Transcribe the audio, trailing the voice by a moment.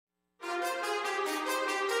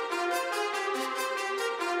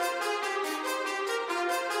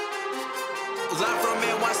Live from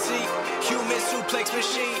NYC, human suplex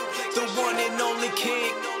machine, the one and only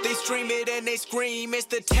king. They stream it and they scream, it's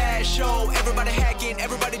the Taz Show. Everybody hacking,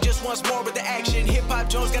 everybody just wants more with the action. Hip Hop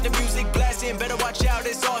Jones got the music blasting, better watch out,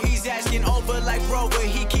 it's all he's asking. Over like Rover,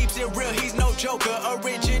 he keeps it real, he's no joker.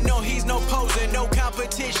 Original, he's no poser, no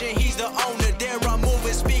competition, he's the owner. There I'm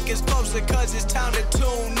moving speakers closer, cause it's time to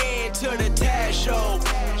tune in to the Taz Show.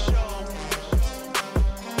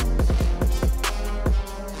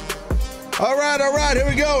 All right, here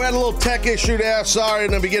we go. Had a little tech issue there. Sorry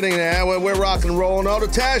in the beginning there. We're rock and rolling. Oh, the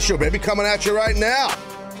Taz Show, baby, coming at you right now.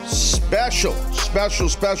 Special,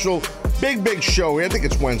 big show here. I think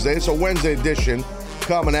it's Wednesday. It's a Wednesday edition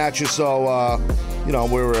coming at you. So,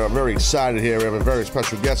 we're very excited here. We have a very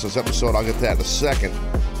special guest this episode. I'll get to that in a second.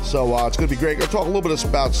 So, it's going to be great. Going to talk a little bit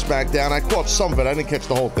about SmackDown. I caught some of it. I didn't catch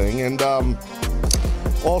the whole thing. And,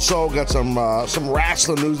 also got some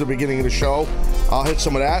wrestling news at the beginning of the show. I'll hit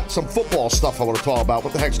some of that. Some football stuff I want to talk about.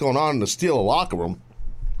 What the heck's going on in the Steelers locker room?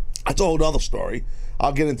 That's a whole other story.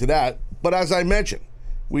 I'll get into that. But as I mentioned,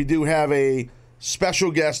 we do have a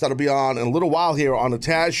special guest that'll be on in a little while here on the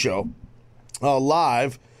Taz Show,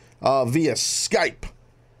 live via Skype.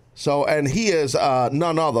 So, and he is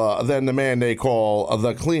none other than the man they call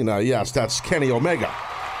the Cleaner. Yes, that's Kenny Omega.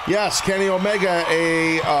 Yes, Kenny Omega,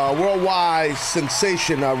 a worldwide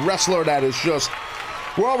sensation, a wrestler that is just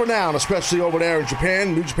world-renowned, especially over there in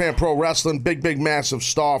Japan. New Japan Pro Wrestling, big, massive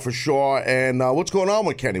star for sure. And what's going on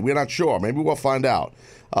with Kenny? We're not sure. Maybe we'll find out.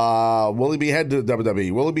 Will he be headed to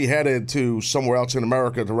WWE? Will he be headed to somewhere else in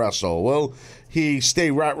America to wrestle? Will he stay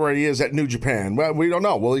right where he is at New Japan? Well, we don't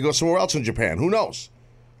know. Will he go somewhere else in Japan? Who knows?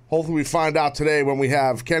 Hopefully we find out today when we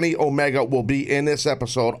have Kenny Omega will be in this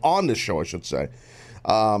episode, on this show, I should say.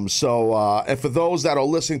 And for those that are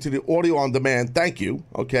listening to the audio on demand, thank you.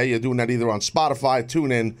 Okay, you're doing that either on Spotify,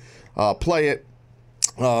 TuneIn, Play It.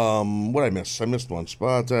 What did I miss? I missed one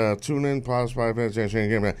spot. TuneIn,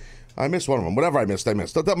 Spotify. I missed one of them. Whatever I missed. It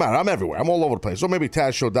doesn't matter. I'm everywhere. I'm all over the place. Or maybe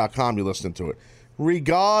TazShow.com, you're listening to it.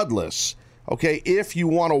 Regardless, okay, if you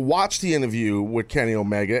want to watch the interview with Kenny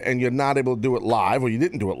Omega and you're not able to do it live, or you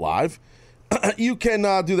didn't do it live, you can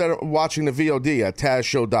do that watching the VOD at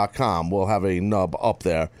TazShow.com. We'll have a nub up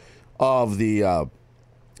there of the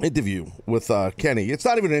interview with Kenny. It's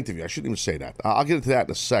not even an interview. I shouldn't even say that. I'll get into that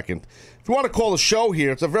in a second. If you want to call the show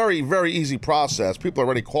here, it's a very, very easy process. People are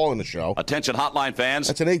already calling the show. Attention hotline fans.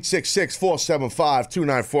 That's an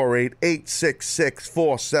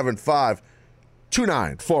 866-475-2948,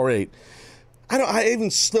 866-475-2948. I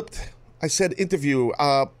even slipped... I said interview,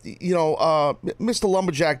 Mr.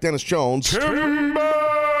 Lumberjack Dennis Jones. Timber!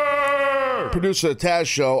 Producer of the Taz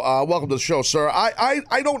Show. Welcome to the show, sir.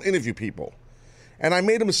 I don't interview people. And I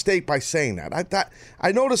made a mistake by saying that.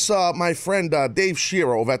 I noticed my friend Dave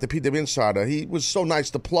Shearer over at the PW Insider, he was so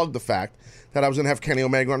nice to plug the fact that I was going to have Kenny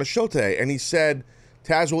Omega on the show today. And he said,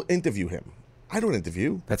 Taz will interview him. I don't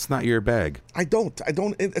interview. That's not your bag. I don't.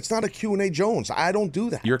 It's not a Q&A Jones. I don't do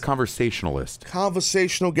that. You're a conversationalist.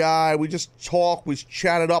 Conversational guy. We just talk. We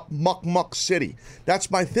chat it up. Muck City. That's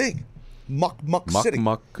my thing. Muck City.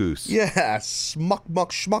 Muck goose. Yes. Muck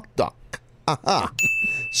schmuck duck.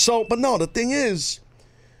 So, but no, the thing is,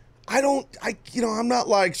 I'm not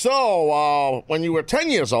like, when you were 10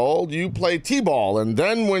 years old, you played T-ball. And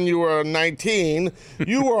then when you were 19,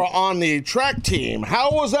 you were on the track team.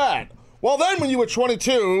 How was that? Well, then when you were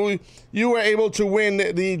 22, you were able to win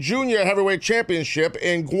the junior heavyweight championship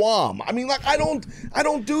in Guam. I mean, like, I don't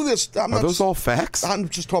do this. Are those all facts? I'm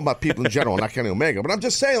just talking about people in general, not Kenny Omega. But I'm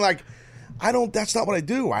just saying, like, that's not what I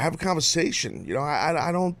do. I have a conversation.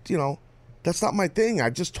 I don't, that's not my thing.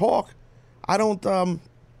 I just talk. I don't,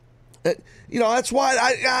 that's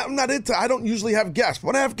why I'm not into, I don't usually have guests.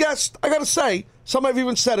 When I have guests, I got to say, some have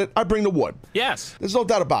even said it, I bring the wood. Yes. There's no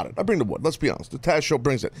doubt about it. I bring the wood. Let's be honest. The Taz Show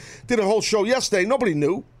brings it. Did a whole show yesterday. Nobody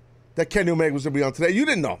knew that Kenny Omega was going to be on today. You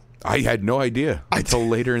didn't know. I had no idea until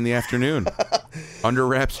later in the afternoon. Under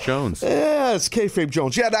Wraps Jones. Yeah, it's kayfabe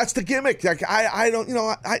Jones. Yeah, that's the gimmick. Like, I don't,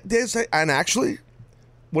 and actually,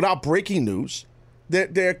 without breaking news,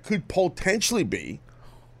 there could potentially be,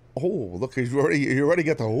 look, you already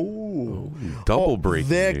got the, double breaking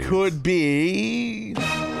there news. Could be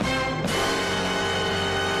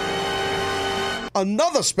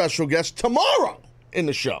another special guest tomorrow in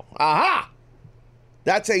the show. Aha!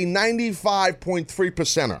 That's a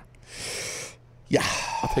 95.3%er. Yeah.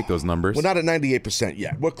 I'll take those numbers. We're not at 98%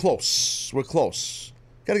 yet. We're close. Got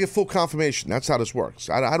to get full confirmation. That's how this works.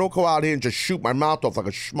 I don't go out here and just shoot my mouth off like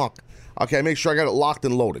a schmuck. Okay, I make sure I got it locked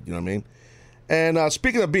and loaded. You know what I mean? And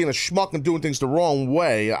speaking of being a schmuck and doing things the wrong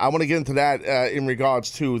way, I want to get into that in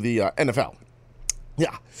regards to the NFL.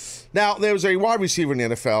 Yeah. Now, there's a wide receiver in the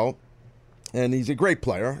NFL. And he's a great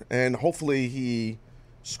player, and hopefully he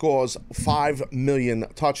scores 5 million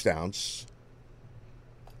touchdowns.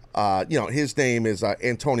 His name is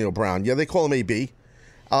Antonio Brown. Yeah, they call him AB.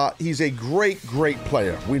 He's a great, great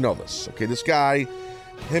player. We know this. Okay, this guy,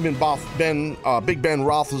 him and Big Ben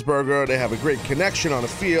Roethlisberger, they have a great connection on the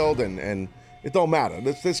field, and it don't matter.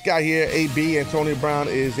 This guy here, AB, Antonio Brown,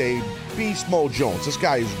 is a beast mode Jones. This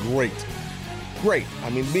guy is great. Great. I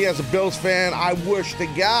mean, me as a Bills fan, I wish to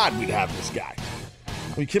God we'd have this guy.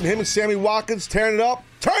 I mean, him and Sammy Watkins tearing it up.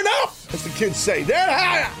 Turn up, as the kids say.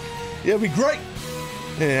 Yeah, it'd be great.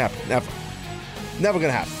 It ain't happen. Never. Never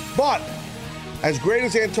gonna happen. But as great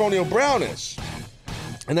as Antonio Brown is,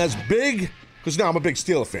 and as big, because now I'm a big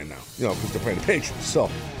Steeler fan now, because they're playing the Patriots. So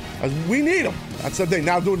as we need him. That's the thing.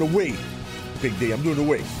 Now I'm doing the we. Big D. I'm doing the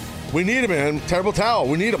we. We need him, man. Terrible towel.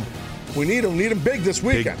 We need him. We need him. Need him big this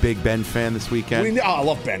weekend. Big Ben fan this weekend. I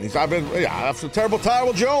love Ben. After the terrible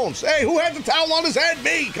towel, Jones. Hey, who had the towel on his head?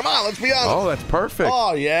 Me. Come on, let's be honest. Oh, that's perfect.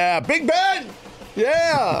 Oh yeah, Big Ben.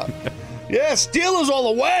 Yeah, yeah. Steelers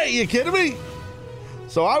all the way. You kidding me?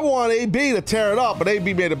 So I want AB to tear it up, but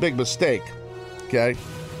AB made a big mistake. Okay,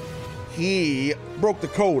 he broke the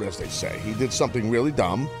code, as they say. He did something really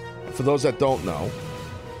dumb. And for those that don't know,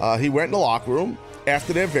 he went in the locker room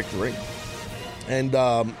after their victory, and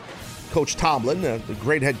Coach Tomlin, the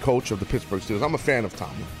great head coach of the Pittsburgh Steelers. I'm a fan of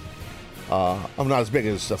Tomlin. I'm not as big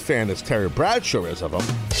a fan as Terry Bradshaw is of him,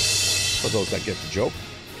 for those that get the joke.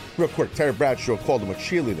 Real quick, Terry Bradshaw called him a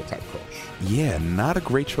cheerleader type coach. Yeah, not a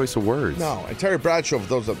great choice of words. No, and Terry Bradshaw, for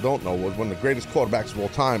those that don't know, was one of the greatest quarterbacks of all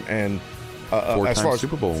time, and four-time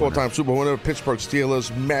Super Bowl winner, Pittsburgh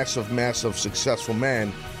Steelers, massive, successful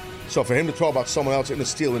man. So for him to talk about someone else in the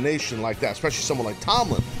Steeler Nation like that, especially someone like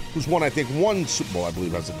Tomlin, who's won, I think, one Super Bowl, I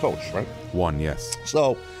believe, as a coach, right? One, yes.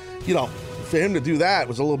 So, for him to do that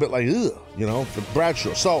was a little bit like, ugh, for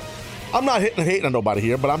Bradshaw. So I'm not hating on nobody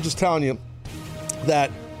here, but I'm just telling you that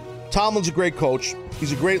Tomlin's a great coach.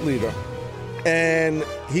 He's a great leader. And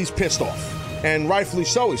he's pissed off. And rightfully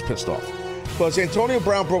so, he's pissed off. Because Antonio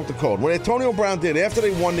Brown broke the code. What Antonio Brown did after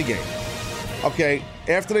they won the game,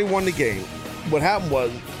 what happened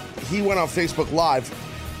was, he went on Facebook Live,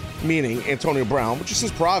 meaning Antonio Brown, which is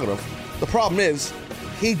his prerogative. The problem is,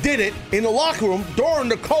 he did it in the locker room during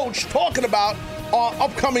the coach talking about our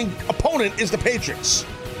upcoming opponent is the Patriots.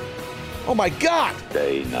 Oh my God.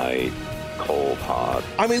 Day, night, cold, hot.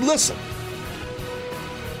 I mean, listen.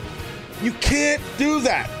 You can't do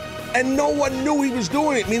that. And no one knew he was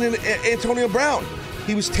doing it, meaning Antonio Brown.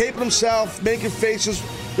 He was taping himself, making faces.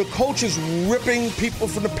 The coach is ripping people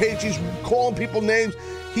from the Patriots, calling people names.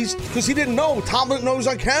 Because he didn't know. Tom didn't know he was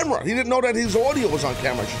on camera. He didn't know that his audio was on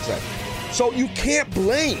camera, I should say. So you can't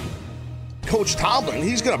blame Coach Tomlin.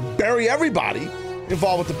 He's going to bury everybody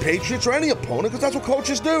involved with the Patriots or any opponent, because that's what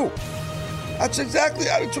coaches do. That's exactly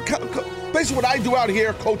basically what I do out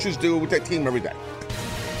here, coaches do with their team every day.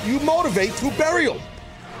 You motivate through burial.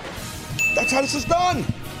 That's how this is done.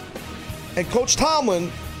 And Coach Tomlin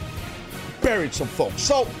buried some folks.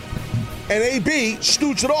 So, and AB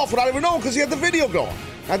stooched it off without even knowing, because he had the video going.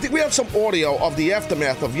 I think we have some audio of the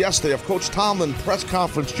aftermath of yesterday of Coach Tomlin press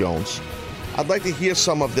conference, Jones. I'd like to hear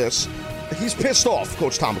some of this. He's pissed off,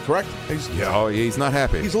 Coach Tomlin, correct? He's not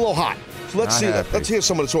happy. He's a little hot. So let's see that. Let's hear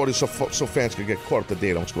some of this audio so fans can get caught up to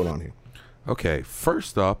date on what's going on here. Okay,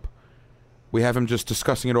 first up, we have him just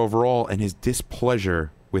discussing it overall and his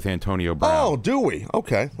displeasure with Antonio Brown. Oh, do we?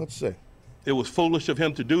 Okay, let's see. It was foolish of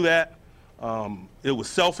him to do that. It was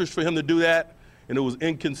selfish for him to do that, and it was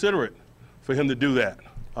inconsiderate for him to do that.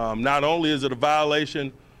 Not only is it a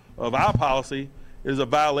violation of our policy, it is a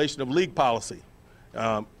violation of league policy,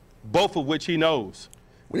 both of which he knows.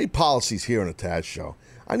 We need policies here on the Taz Show.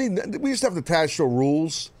 We used to have the Taz Show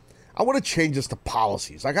rules. I want to change this to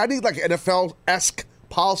policies. I need NFL-esque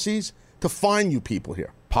policies to fine you people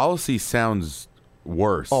here. Policy sounds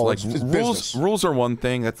worse. Oh, it's rules are one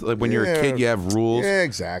thing. That's like when you're a kid, you have rules. Yeah,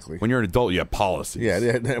 exactly. When you're an adult, you have policies.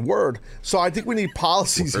 Yeah, word. So I think we need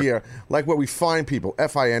policies here, like where we fine people,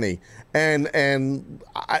 F-I-N-E. And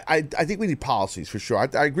I think we need policies for sure.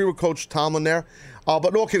 I agree with Coach Tomlin there.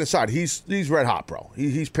 But all kidding aside, he's red hot, bro.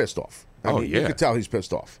 He's pissed off. I mean, you can tell he's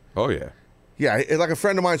pissed off. Oh, yeah. Yeah, like a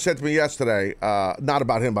friend of mine said to me yesterday, not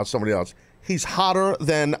about him, about somebody else, he's hotter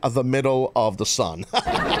than the middle of the sun. All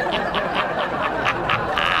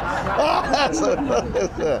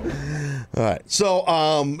right. So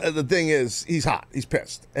the thing is, he's hot. He's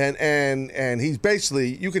pissed, and he's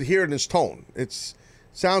basically, you could hear it in his tone. It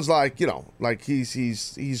sounds like like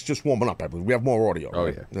he's just warming up. I believe we have more audio. Oh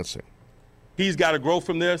right? yeah. Let's see. He's got to grow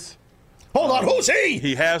from this. Hold on. Who's he?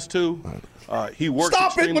 He has to. He works Stop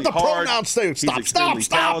extremely it with the hard. pronouns. Stop. He's extremely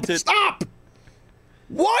talented. Stop.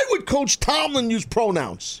 Why would Coach Tomlin use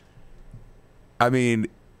pronouns? I mean,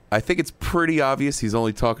 I think it's pretty obvious he's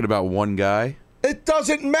only talking about one guy. It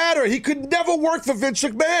doesn't matter. He could never work for Vince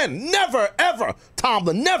McMahon. Never, ever.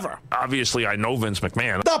 Tomlin, never. Obviously, I know Vince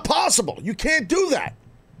McMahon. Not possible. You can't do that.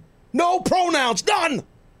 No pronouns. None.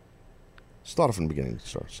 Start from the beginning,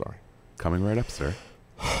 sir. Sorry. Coming right up, sir.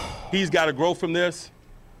 He's got to grow from this.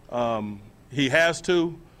 He has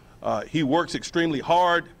to. He works extremely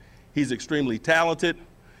hard. He's extremely talented.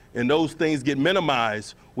 And those things get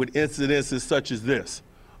minimized with incidences such as this.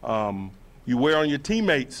 You wear on your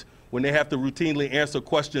teammates when they have to routinely answer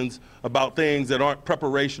questions about things that aren't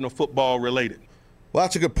preparation or football related. Well,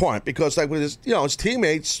 that's a good point because, like with his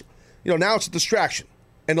teammates, now it's a distraction.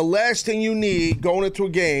 And the last thing you need going into a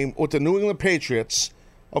game with the New England Patriots,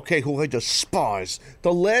 who are just spies,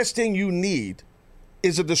 the last thing you need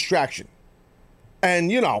is a distraction. And,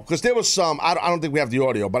 because there was some, I don't think we have the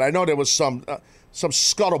audio, but I know there was some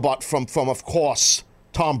scuttlebutt from of course,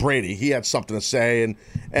 Tom Brady. He had something to say,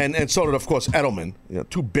 and so did, of course, Edelman.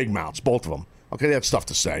 Two big mouths, both of them. Okay, they had stuff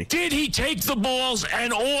to say. Did he take the balls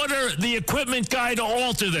and order the equipment guy to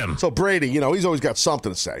alter them? So Brady, he's always got something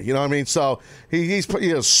to say. You know what I mean? So he's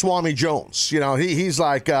Swami Jones. He's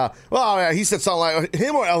like, he said something like,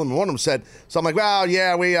 him or Edelman, one of them said something like, well,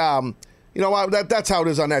 yeah, we, that's how it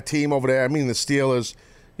is on that team over there. I mean, the Steelers.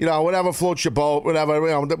 Whatever floats your boat,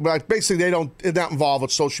 whatever. Basically, they're not involved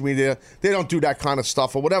with social media. They don't do that kind of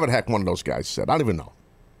stuff, or whatever the heck one of those guys said. I don't even know.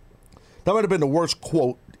 That might have been the worst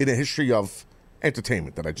quote in the history of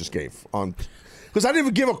entertainment that I just gave on, because I didn't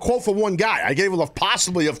even give a quote for one guy. I gave it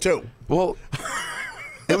possibly of two. Well,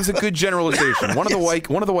 it was a good generalization. One of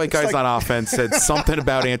the white guys on offense said something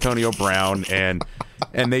about Antonio Brown, and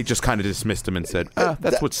they just kind of dismissed him and said,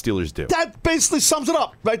 that's what Steelers do. That basically sums it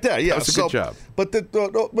up right there. Yeah, that's a good job. But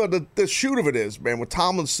the shoot of it is, man, what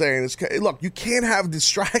Tomlin's saying is, look, you can't have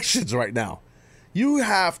distractions right now. You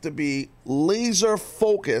have to be laser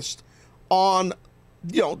focused on,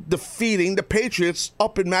 defeating the Patriots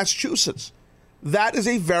up in Massachusetts. That is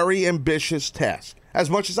a very ambitious task. As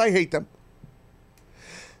much as I hate them,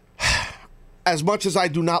 as much as I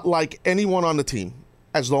do not like anyone on the team,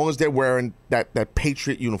 as long as they're wearing that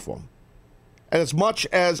Patriot uniform. And as much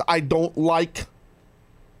as I don't like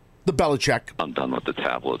the Belichick, I'm done with the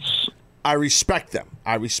tablets. I respect them.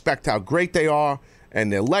 I respect how great they are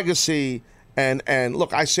and their legacy. And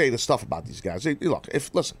look, I say the stuff about these guys. Look,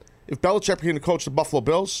 if Belichick became the coach of the Buffalo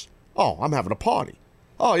Bills, I'm having a party.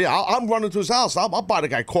 Oh, yeah, I'm running to his house. I'll buy the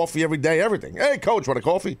guy coffee every day, everything. Hey, coach, want a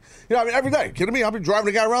coffee? Every day. Kidding me? I'll be driving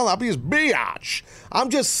the guy around. I'll be his biatch.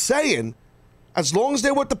 I'm just saying, as long as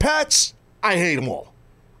they're with the Pats, I hate them all.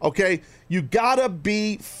 Okay? You got to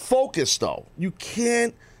be focused, though. You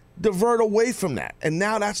can't divert away from that. And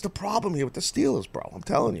now that's the problem here with the Steelers, bro. I'm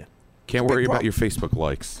telling you. Can't worry about your Facebook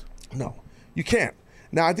likes. No, you can't.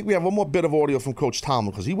 Now, I think we have one more bit of audio from Coach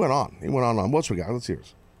Tomlin because he went on. What's we got? Let's hear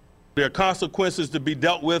it. There are consequences to be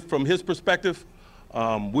dealt with from his perspective. We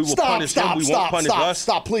will punish him. We won't punish us.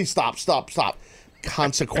 Stop. Please stop.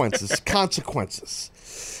 Consequences.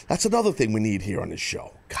 Consequences. That's another thing we need here on this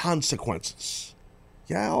show. Consequences.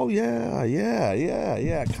 Yeah.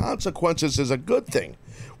 Consequences is a good thing.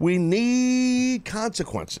 We need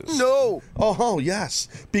consequences. No. Oh, yes.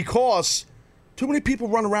 Because too many people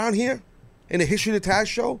run around here in the History of the Taz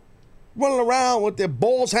show, running around with their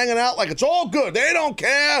balls hanging out like it's all good. They don't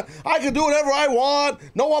care. I can do whatever I want.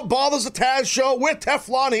 No one bothers the Taz show. We're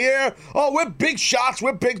Teflon here. Oh, we're big shots.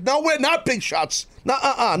 No, we're not big shots.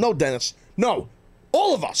 No, Dennis. No.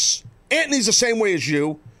 All of us. Anthony's the same way as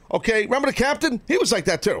you. Okay, remember the captain? He was like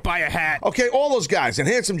that too. Buy a hat. Okay, all those guys. And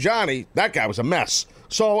Handsome Johnny, that guy was a mess.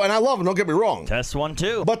 So, and I love him, don't get me wrong. Test 1,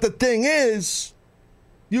 2. But the thing is,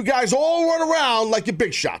 you guys all run around like you're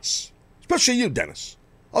big shots. Especially you, Dennis.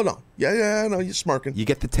 Oh, no. Yeah, no, you're smirking. You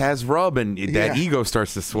get the Taz rub, and that ego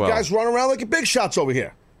starts to swell. You guys run around like you're big shots over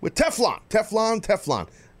here. With Teflon. Teflon.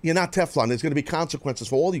 You're not Teflon. There's going to be consequences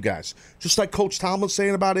for all you guys. Just like Coach Tomlin's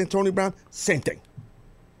saying about Antonio Brown, same thing.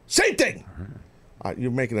 Same thing. All right,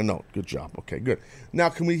 you're making a note. Good job. Okay, good. Now,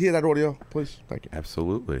 can we hear that audio, please? Thank you.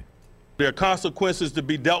 Absolutely. There are consequences to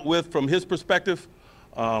be dealt with from his perspective.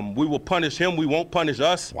 We will punish him. We won't punish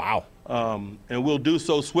us. Wow. And we'll do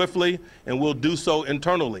so swiftly, and we'll do so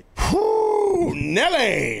internally. Whew,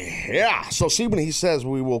 Nelly. Yeah. So see when he says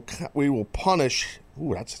we will punish.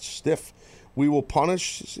 Ooh, that's stiff. We will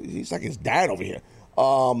punish. He's like his dad over here.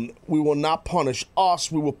 We will not punish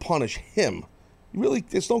us. We will punish him. Really,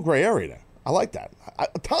 there's no gray area there. I like that.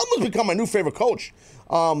 Tomlin's become my new favorite coach.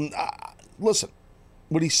 Listen,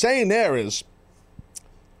 what he's saying there is,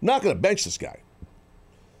 not going to bench this guy.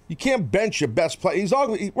 You can't bench your best player. He's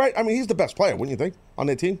ugly, right? I mean, he's the best player, wouldn't you think, on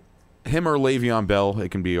their team? Him or Le'Veon Bell, it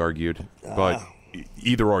can be argued, but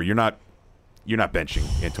either or, you're not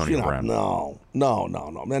benching Antonio Brown. No.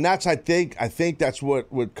 And that's I think that's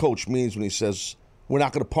what Coach means when he says we're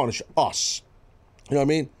not going to punish us. You know what I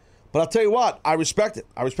mean? But I'll tell you what, I respect it.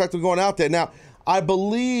 I respect him going out there. Now, I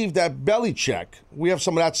believe that Belichick, we have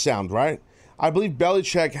some of that sound, right? I believe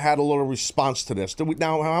Belichick had a little response to this.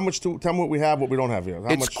 Now, how much? Tell me what we have, what we don't have here.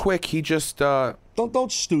 It's quick. He just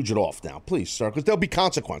don't stooge it off now, please, sir, because there'll be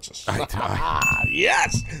consequences.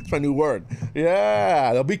 Yes, that's my new word.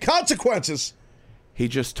 Yeah, there'll be consequences. He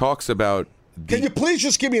just talks about. Can you please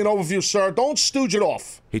just give me an overview, sir? Don't stooge it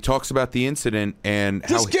off. He talks about the incident and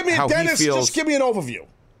just give me, Dennis. Just give me an overview.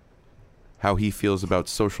 How he feels about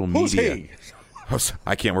social media. Who's he?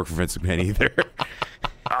 I can't work for Vince McMahon either.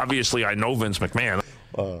 Obviously, I know Vince McMahon.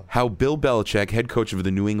 How Bill Belichick, head coach of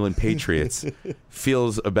the New England Patriots,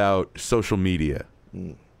 feels about social media.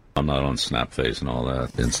 I'm not on Snapface and all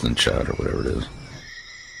that, instant chat or whatever it is.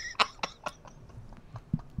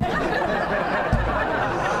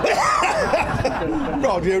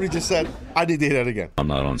 Bro, do you hear what he just said? I need to hear that again. I'm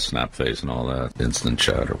not on Snapface and all that, instant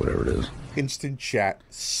chat or whatever it is. Instant chat,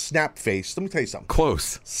 Snapface. Let me tell you something.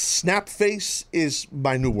 Close. Snapface is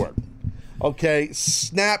my new word. Okay,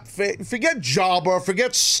 Snapface. Forget jobber,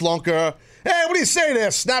 forget slunker. Hey, what do you say there,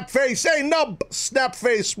 Snapface? Hey, nub,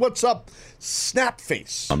 Snapface. What's up,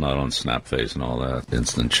 Snapface? I'm not on Snapface and all that,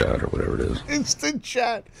 instant chat or whatever it is. Instant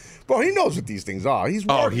chat. Bro, he knows what these things are.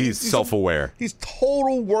 He's self-aware. He's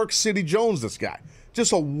total Work City Jones, this guy.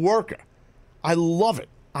 Just a worker. I love it.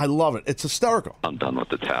 I love it. It's hysterical. I'm done with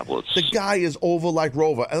the tablets. The guy is over like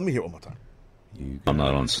Rover. Let me hear it one more time. I'm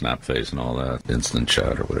not on Snapface and all that, instant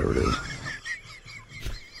chat or whatever it is.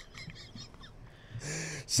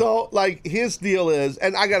 So, like, his deal is,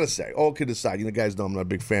 and I got to say, all kidding aside, you guys know I'm not a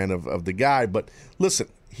big fan of the guy, but listen,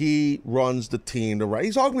 he runs the team the right.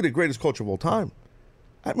 He's arguably the greatest coach of all time.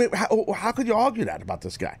 I mean, how could you argue that about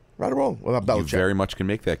this guy? Right or wrong? About Belichick? You very much can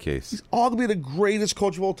make that case. He's arguably the greatest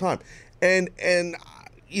coach of all time. And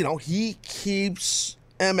you know, he keeps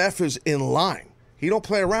MFers in line. He don't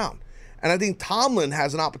play around. And I think Tomlin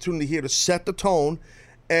has an opportunity here to set the tone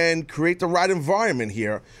and create the right environment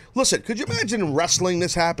here. Listen, could you imagine in wrestling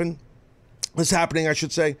this happening, I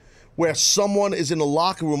should say, where someone is in the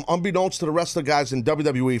locker room, unbeknownst to the rest of the guys in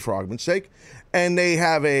WWE, for argument's sake, and they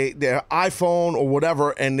have their iPhone or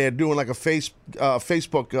whatever, and they're doing like a Facebook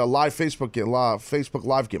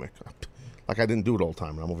Live gimmick. Like I didn't do it all the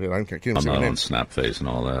time. I'm over here. I can't even say my name. I'm not on Snapface and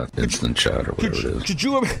all that, instant chat or whatever it is.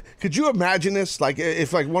 Could you imagine this? Like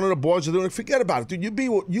if like one of the boys are doing it, forget about it, dude.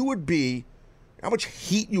 You would be, how much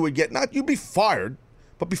heat you would get. Not you'd be fired,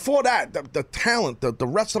 but before that, the talent, the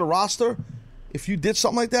rest of the roster, if you did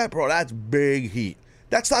something like that, bro, that's big heat.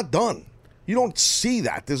 That's not done. You don't see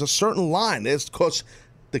that. There's a certain line. There's, because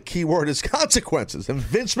the key word is consequences, and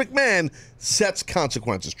Vince McMahon sets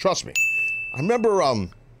consequences. Trust me. I remember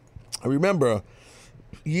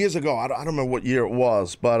years ago. I don't remember what year it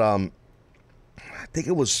was, but I think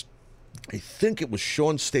it was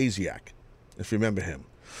Sean Stasiak, if you remember him.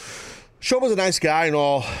 Sean was a nice guy and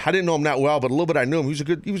all. I didn't know him that well, but a little bit I knew him.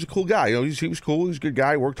 He was a cool guy. You know, he was cool. He was a good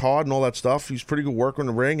guy. Worked hard and all that stuff. He was a pretty good worker in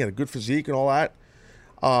the ring. Had a good physique and all that.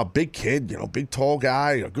 Big kid, you know, big tall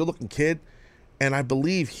guy, a good looking kid. And I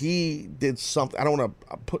believe he did something. I don't want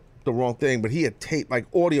to put the wrong thing, but he had tape, like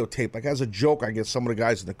audio tape, like as a joke, I guess, some of the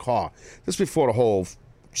guys in the car. This before the whole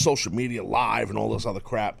social media live and all this other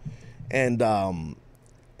crap. And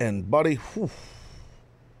buddy, whew,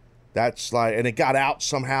 that's like, and it got out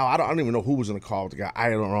somehow. I don't even know who was in the car with the guy. I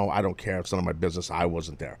don't know. I don't care. It's none of my business. I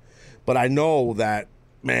wasn't there. But I know that,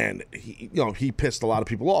 man, he pissed a lot of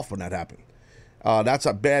people off when that happened. That's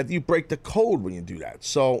a bad, you break the code when you do that.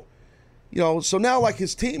 So, so now like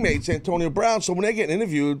his teammates, Antonio Brown, so when they get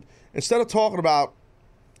interviewed, instead of talking about,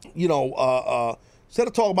 to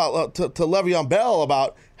Le'Veon Bell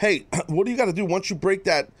about, hey, what do you got to do once you break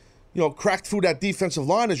that, crack through that defensive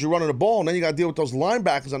line as you're running the ball, and then you got to deal with those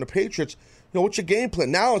linebackers on the Patriots. What's your game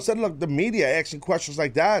plan? Now, instead of the media asking questions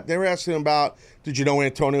like that, they were asking about, did you know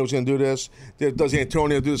Antonio was going to do this? Does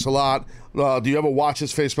Antonio do this a lot? Do you ever watch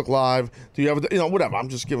his Facebook Live? Do you ever, whatever. I'm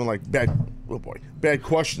just giving bad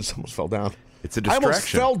questions. Almost fell down. It's a distraction. I almost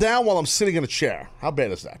fell down while I'm sitting in a chair. How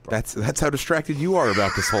bad is that, bro? That's how distracted you are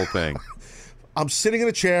about this whole thing. I'm sitting in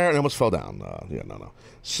a chair and I almost fell down. No.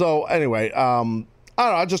 So anyway, I don't know.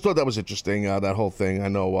 I just thought that was interesting, that whole thing. I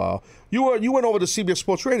know you went over to CBS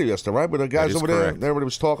Sports Radio yesterday, right? With the guys over correct. there, everybody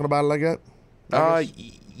was talking about it like that?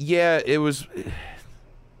 Yeah, it was.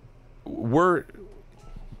 We're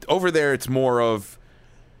over there. It's more of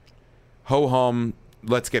ho hum.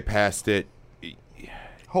 Let's get past it.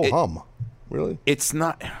 Ho hum. Really? It's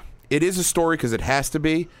not. It is a story because it has to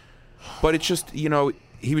be, but it's just, he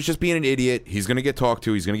was just being an idiot. He's going to get talked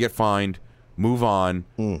to. He's going to get fined. Move on.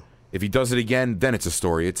 If he does it again, then it's a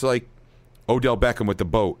story. It's like Odell Beckham with the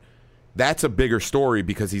boat. That's a bigger story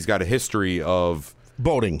because he's got a history of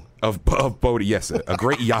boating. Of boating, yes, a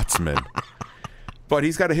great yachtsman. But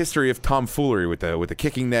he's got a history of tomfoolery with the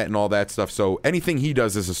kicking net and all that stuff. So anything he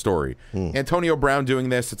does is a story. Antonio Brown doing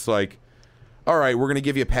this, it's like, all right, we're going to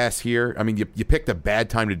give you a pass here. I mean, you picked a bad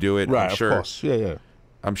time to do it. Right, I'm sure, of course. Yeah.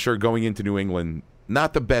 I'm sure going into New England,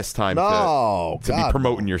 not the best time to be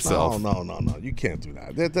promoting yourself. No. You can't do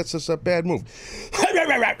that. That's just a bad move.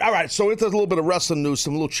 All right, so into a little bit of wrestling news,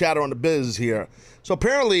 some little chatter on the biz here. So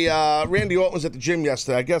apparently, Randy Orton was at the gym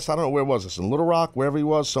yesterday. I guess, I don't know, where was this? In Little Rock, wherever he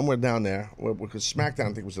was, somewhere down there. Because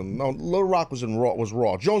SmackDown, I think, was in... No, Little Rock was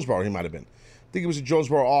Raw. Jonesboro, he might have been. I think he was in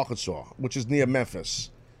Jonesboro, Arkansas, which is near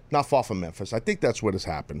Memphis. Not far from Memphis. I think that's where this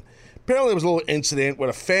happened. Apparently, there was a little incident with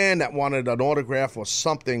a fan that wanted an autograph or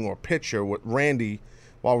something or picture with Randy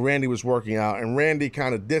while Randy was working out. And Randy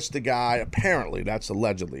kind of dissed the guy, apparently, that's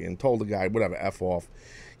allegedly, and told the guy, whatever, F off.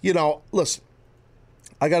 Listen,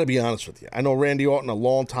 I got to be honest with you. I know Randy Orton a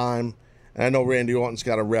long time, and I know Randy Orton's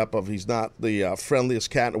got a rep of he's not the friendliest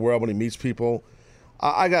cat in the world when he meets people.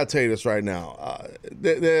 I got to tell you this right now.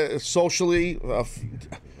 They're socially,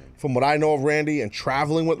 from what I know of Randy and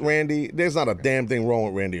traveling with Randy, there's not a damn thing wrong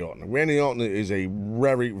with Randy Orton. Randy Orton is a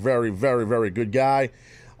very, very, very, very good guy.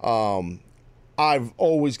 I've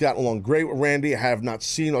always gotten along great with Randy. I have not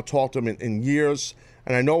seen or talked to him in years.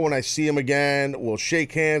 And I know when I see him again, we'll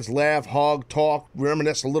shake hands, laugh, hug, talk,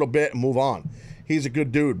 reminisce a little bit, and move on. He's a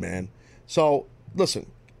good dude, man. So, listen,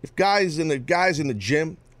 if guys in the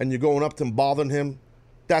gym and you're going up to him, bothering him,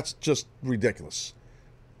 that's just ridiculous.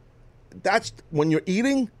 That's when you're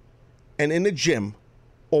eating and in the gym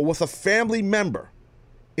or with a family member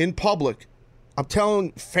in public, I'm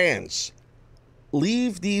telling fans,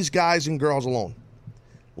 leave these guys and girls alone.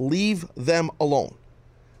 Leave them alone.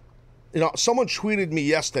 Someone tweeted me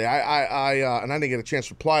yesterday. And I didn't get a chance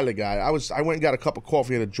to reply to the guy. I went and got a cup of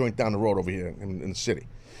coffee at a joint down the road over here in the city.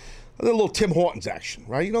 A little Tim Hortons action,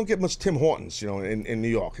 right? You don't get much Tim Hortons, in New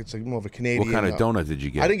York. It's more of a Canadian. What kind of donut did you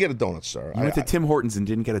get? I didn't get a donut, sir. You went to Tim Hortons and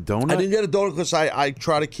didn't get a donut? I didn't get a donut because I'm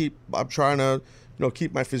trying to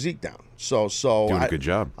keep my physique down. So doing a good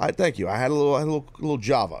job. Thank you. I had a little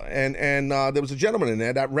Java, and there was a gentleman in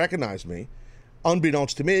there that recognized me,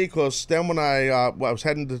 unbeknownst to me, because then when I was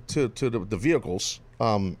heading to the vehicles,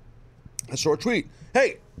 I saw a tweet.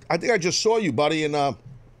 Hey, I think I just saw you, buddy, in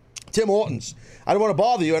Tim Hortons. I don't want to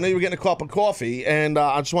bother you. I know you were getting a cup of coffee, and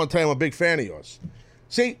I just want to tell you I'm a big fan of yours.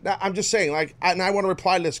 See, I'm just saying, and I want to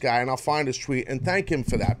reply to this guy, and I'll find his tweet and thank him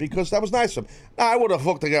for that, because that was nice of him. Now, I would have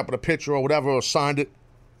hooked it up with a picture or whatever, or signed it,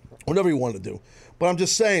 whatever you wanted to do. But I'm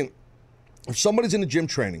just saying, if somebody's in the gym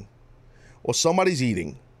training, or somebody's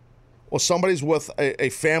eating, or somebody's with a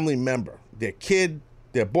family member, their kid,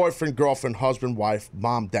 their boyfriend, girlfriend, husband, wife,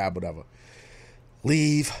 mom, dad, whatever,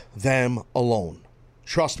 leave them alone.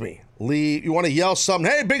 Trust me. Leave. You want to yell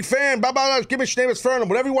something, hey, big fan, blah, blah, blah, give me your name, it's Fernand,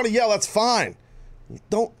 whatever you want to yell, that's fine.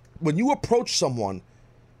 When you approach someone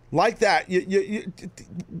like that,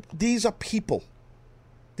 these are people.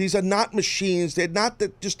 These are not machines. They're not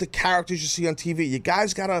just the characters you see on TV. You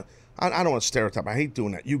guys gotta, I don't want to stereotype. I hate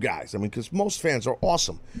doing that. You guys, because most fans are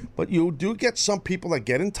awesome. But you do get some people that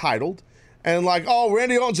get entitled and oh,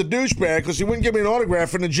 Randy Orton's a douchebag because he wouldn't give me an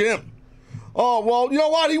autograph in the gym. Oh, well, you know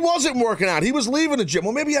what? He wasn't working out. He was leaving the gym.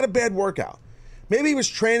 Well, maybe he had a bad workout. Maybe he was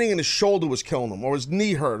training and his shoulder was killing him, or his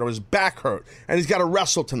knee hurt, or his back hurt, and he's got to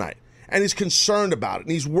wrestle tonight. And he's concerned about it,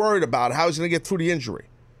 and he's worried about how he's going to get through the injury.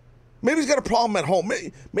 Maybe he's got a problem at home.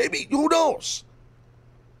 Maybe who knows?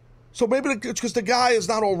 So maybe it's because the guy is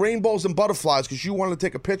not all rainbows and butterflies because you wanted to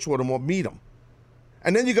take a picture with him or meet him.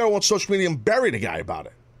 And then you go on social media and bury the guy about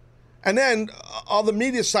it. And then other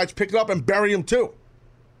media sites pick it up and bury him too.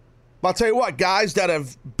 But I'll tell you what, guys that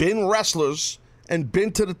have been wrestlers and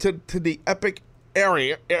been to the epic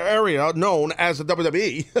area known as the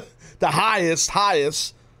WWE, the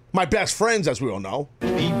highest, my best friends, as we all know.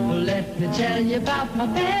 People, let me tell you about my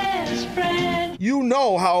best friend. You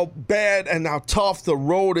know how bad and how tough the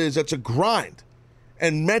road is. It's a grind.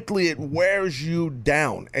 And mentally it wears you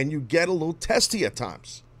down, and you get a little testy at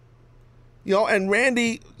times. And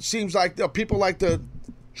Randy seems like people like to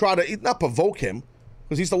try to, not provoke him,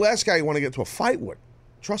 because he's the last guy you want to get into a fight with.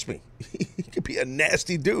 Trust me, he could be a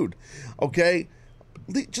nasty dude. Okay,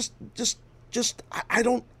 I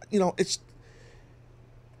don't. It's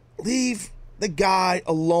leave the guy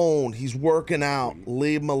alone. He's working out.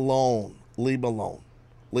 Leave him alone. Leave him alone.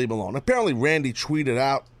 Leave him alone. Apparently, Randy tweeted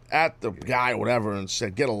out at the guy, whatever, and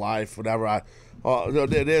said, "Get a life," whatever.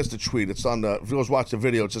 There's the tweet. It's on the. If you guys watch the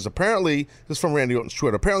video, it says, "Apparently, this is from Randy Orton's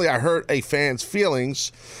Twitter. Apparently, I hurt a fan's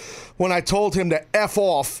feelings when I told him to F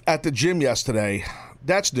off at the gym yesterday.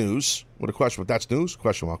 That's news." With a question mark. That's news?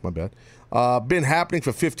 Question mark, my bad. Been happening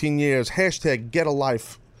for 15 years. Hashtag get a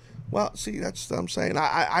life. Well, see, that's what I'm saying.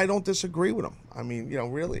 I don't disagree with him. I mean,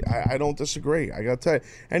 really, I don't disagree. I got to tell you.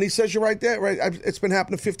 And he says you're right there, right? It's been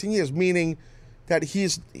happening 15 years, meaning that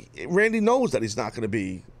Randy knows that he's not going to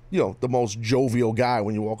be, the most jovial guy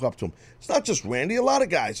when you walk up to him. It's not just Randy. A lot of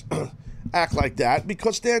guys act like that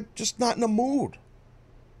because they're just not in the mood.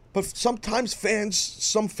 But sometimes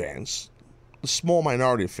some fans, the small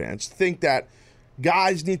minority of fans, think that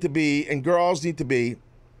guys need to be and girls need to be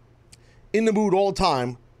in the mood all the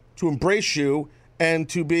time to embrace you and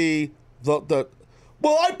to be well,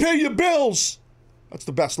 I pay your bills. That's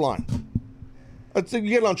the best line. I think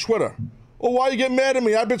you get it on Twitter. Oh, why you get mad at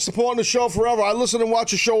me? I've been supporting the show forever. I listen and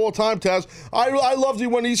watch the show all the time, Taz. I loved you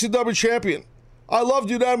when ECW champion. I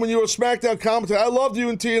loved you then when you were a SmackDown commentator. I loved you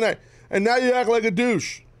in TNA. And now you act like a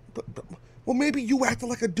douche. Well, maybe you acted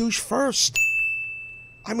like a douche first.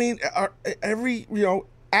 I mean, every,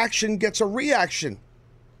 action gets a reaction.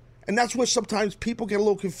 And that's where sometimes people get a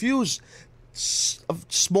little confused. A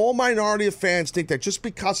small minority of fans think that just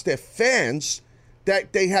because they're fans,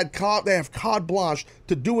 that they have carte blanche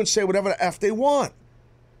to do and say whatever the F they want.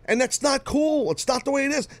 And that's not cool. It's not the way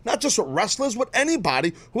it is. Not just with wrestlers, with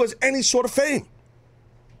anybody who has any sort of fame.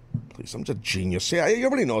 Please, I'm just a genius. Yeah,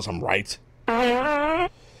 everybody knows I'm right.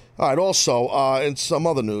 All right, also, in some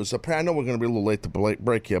other news, I know we're going to be a little late to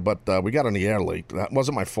break here, but we got on the air late. That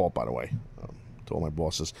wasn't my fault, by the way, to all my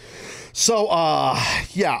bosses. So,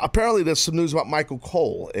 apparently there's some news about Michael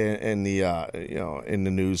Cole in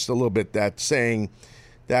the news a little bit, that saying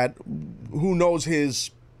that who knows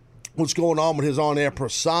what's going on with his on-air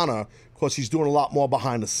persona, because he's doing a lot more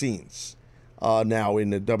behind the scenes now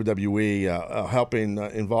in the WWE, helping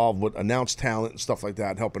involved with announced talent and stuff like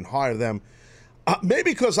that, helping hire them.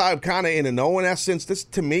 Maybe because I'm kind of in a know in essence. This,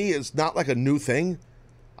 to me, is not like a new thing.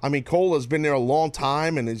 I mean, Cole has been there a long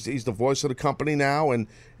time, and he's the voice of the company now, and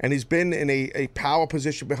he's been in a power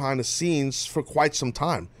position behind the scenes for quite some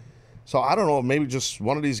time. So I don't know, maybe just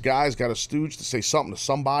one of these guys got a stooge to say something to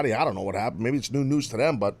somebody. I don't know what happened. Maybe it's new news to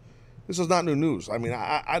them, but this is not new news. I mean,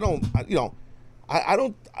 I don't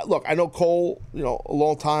look, I know Cole, a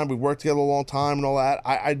long time. We've worked together a long time and all that.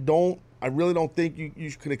 I really don't think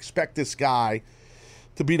you can expect this guy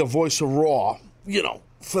to be the voice of Raw,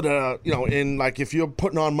 for the, in, like, if you're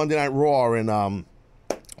putting on Monday Night Raw in,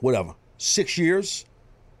 6 years,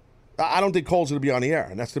 I don't think Cole's going to be on the air,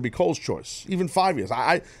 and that's going to be Cole's choice. Even 5 years.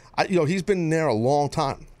 He's been there a long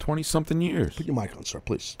time. 20-something years. Put your mic on, sir,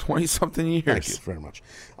 please. 20-something years. Thank you very much.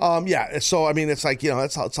 So, I mean, it's like,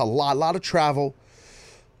 it's a lot of travel,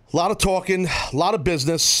 a lot of talking, a lot of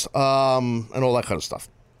business, and all that kind of stuff.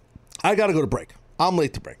 I got to go to break. I'm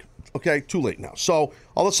late to break. Okay, too late now. So,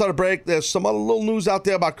 on the side of break, there's some other little news out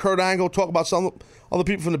there about Kurt Angle. Talk about some other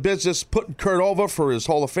people from the business putting Kurt over for his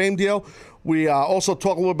Hall of Fame deal. We also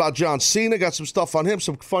talk a little about John Cena. Got some stuff on him,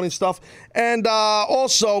 some funny stuff. And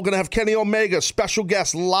also going to have Kenny Omega, special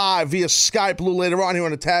guest, live via Skype a little later on here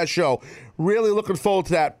on the Taz Show. Really looking forward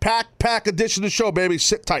to that. Pack edition of the show, baby.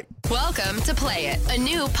 Sit tight. Welcome to Play It, a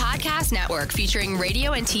new podcast network featuring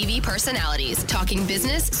radio and TV personalities talking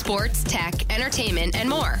business, sports, tech, entertainment, and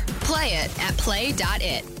more. Play it at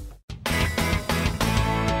play.it.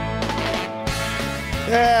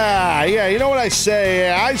 Yeah, you know what I say?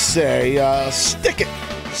 I say stick it.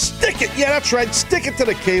 Stick it. Yeah, that's right. Stick it to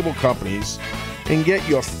the cable companies and get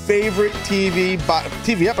your favorite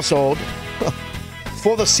TV episode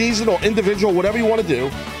for the season or individual, whatever you want to do.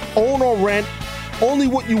 Own or rent, only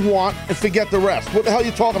what you want, and forget the rest. What the hell are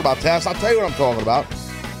you talking about, Taz? I'll tell you what I'm talking about.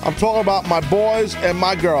 I'm talking about my boys and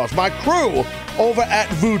my girls, my crew over at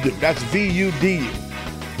Vudu. That's VUDU.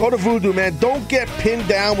 Go to Vudu, man. Don't get pinned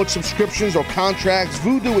down with subscriptions or contracts.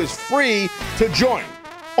 Vudu is free to join.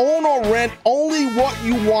 Own or rent only what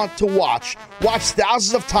you want to watch. Watch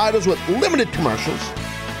thousands of titles with limited commercials.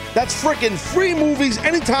 That's freaking free movies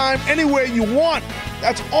anytime, anywhere you want.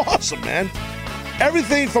 That's awesome, man.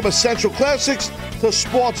 Everything from essential classics to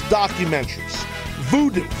sports documentaries.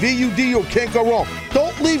 Vudu, V-U-D-U, can't go wrong.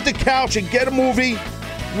 Don't leave the couch and get a movie,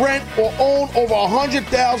 rent, or own over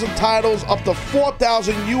 100,000 titles, up to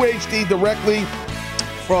 4,000 UHD directly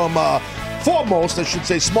from foremost, I should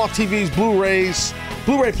say, smart TVs, Blu-rays,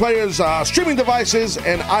 Blu-ray players, streaming devices,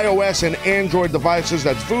 and iOS and Android devices.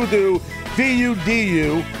 That's Vudu,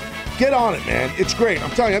 V-U-D-U. Get on it, man. It's great. I'm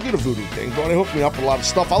telling you, I do the Vudu thing, but they hook me up with a lot of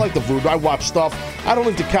stuff. I like the Vudu. I watch stuff. I don't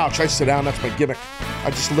leave the couch. I sit down. That's my gimmick. I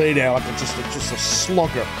just lay there like just a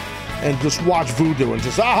slugger and just watch Voodoo and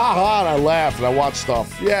just ha ha ha, and I laugh and I watch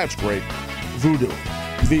stuff. Yeah, it's great. Voodoo.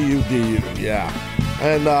 V-U-D-U, yeah.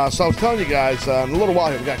 And so I was telling you guys, in a little while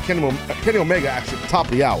here, we got Kenny Omega actually at the top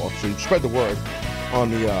of the hour, so you spread the word on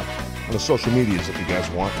the social medias if you guys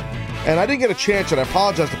want. And I didn't get a chance, and I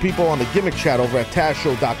apologize to people on the gimmick chat over at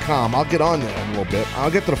TazShow.com. I'll get on there in a little bit. I'll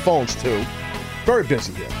get to the phones, too. Very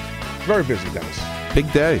busy here. Very busy, Dennis.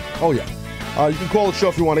 Big day. Oh, yeah. You can call the show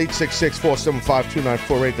if you want,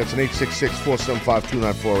 866-475-2948. That's an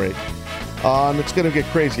 866-475-2948. And it's going to get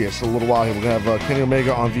crazy. It's a little while here. We're going to have Kenny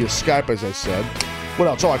Omega on via Skype, as I said. What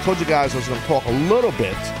else? Oh, I told you guys I was going to talk a little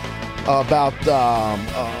bit about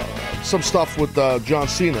some stuff with John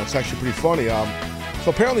Cena. It's actually pretty funny. So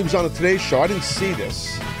apparently he was on the Today Show. I didn't see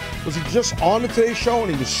this. Was he just on the Today Show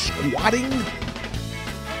and he was squatting?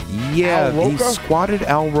 Yeah, he squatted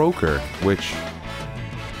Al Roker, which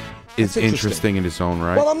is interesting in its own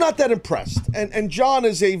right. Well, I'm not that impressed. And John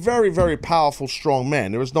is a very, very powerful, strong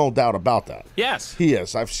man. There is no doubt about that. Yes. He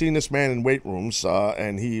is. I've seen this man in weight rooms,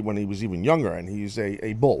 and when he was even younger, and he's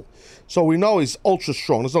a bull. So we know he's ultra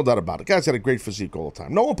strong. There's no doubt about it. The guy's got a great physique all the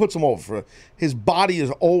time. No one puts him over. For his body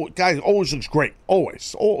is guy always looks great.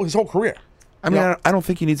 Always. His whole career. I mean, I don't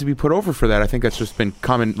think he needs to be put over for that. I think that's just been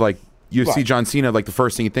common, like, you see John Cena, like the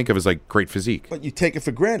first thing you think of is like great physique. But you take it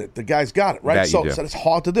for granted. The guy's got it, right? So it's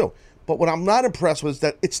hard to do. But what I'm not impressed with is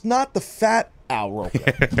that it's not the fat Al Roker.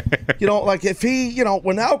 Like if he,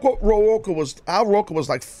 when Al Roker was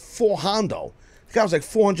like 400, the guy was like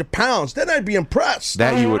 400 pounds, then I'd be impressed.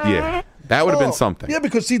 That you would, yeah. That would have been something. Yeah,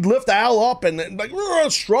 because he'd lift Al up and like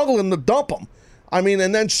struggling to dump him. I mean,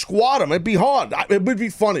 and then squat him. It'd be hard. It would be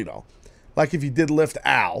funny though. Like if he did lift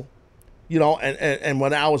Al. And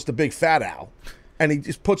when Al was the big fat Al, and he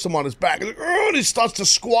just puts him on his back, and he starts to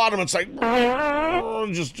squat him. It's like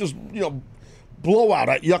just blowout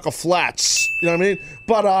at Yucca Flats. You know what I mean?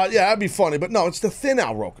 But yeah, that'd be funny. But no, it's the thin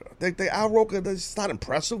Al Roker. The Al Roker, it's not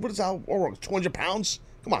impressive. What is Al Roker? 200 pounds?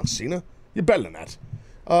 Come on, Cena, you're better than that.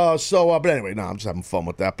 But anyway, no, I'm just having fun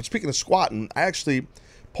with that. But speaking of squatting, I actually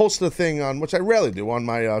posted a thing on, which I rarely do, on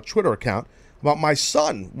my Twitter account about my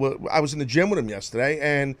son. I was in the gym with him yesterday,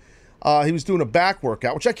 and he was doing a back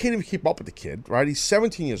workout, which I can't even keep up with the kid, right? He's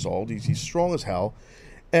 17 years old. He's strong as hell.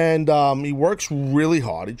 And he works really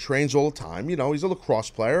hard. He trains all the time. He's a lacrosse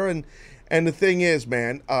player. And the thing is,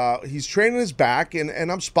 man, he's training his back,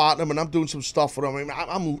 and I'm spotting him, and I'm doing some stuff with him. I mean,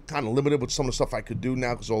 I'm kind of limited with some of the stuff I could do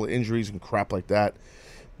now because of all the injuries and crap like that.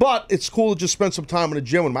 But it's cool to just spend some time in the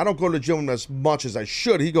gym with him. I don't go to the gym as much as I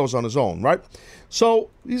should. He goes on his own, right? So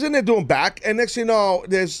he's in there doing back, and next thing you know,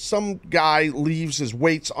 there's some guy leaves his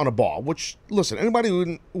weights on a bar, which, listen, anybody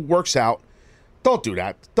who works out, don't do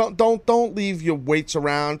that. Don't leave your weights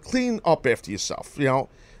around. Clean up after yourself,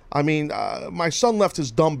 I mean, my son left his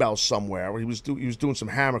dumbbells somewhere. He was doing some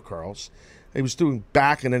hammer curls. He was doing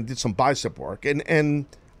back and then did some bicep work. And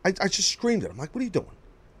I just screamed at him, like, what are you doing?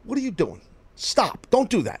 What are you doing? Stop. Don't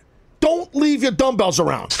do that. Don't leave your dumbbells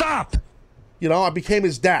around. Stop. I became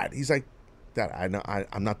his dad. He's like, Dad,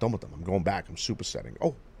 I'm not done with them. I'm going back. I'm supersetting.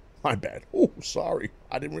 Oh, my bad. Oh, sorry.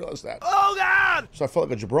 I didn't realize that. Oh, God. So I felt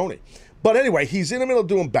like a jabroni. But anyway, he's in the middle of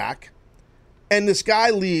doing back, and this guy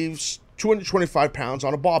leaves 225 pounds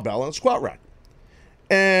on a barbell and a squat rack.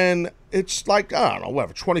 And it's like, I don't know,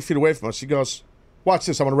 whatever, 20 feet away from us. He goes, watch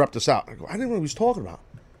this. I'm going to rep this out. I go, I didn't know what he was talking about.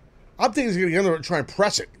 I'm thinking he's going to get in there and try and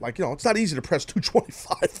press it. Like, it's not easy to press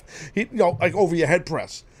 225, like over your head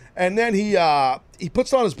press. And then he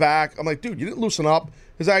puts it on his back. I'm like, dude, you didn't loosen up.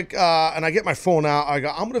 He's like, and I get my phone out. I go,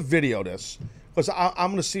 I'm going to video this because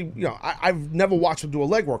I'm going to see, I've never watched him do a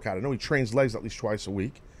leg workout. I know he trains legs at least twice a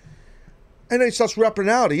week. And then he starts repping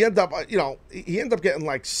out. He ended up getting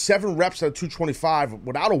like 7 reps at 225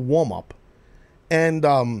 without a warm-up. And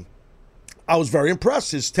I was very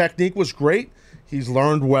impressed. His technique was great. He's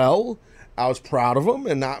learned well. I was proud of him,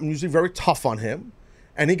 and I'm usually very tough on him.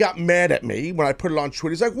 And he got mad at me when I put it on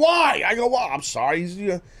Twitter. He's like, why? I go, well, I'm sorry.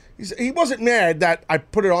 He wasn't mad that I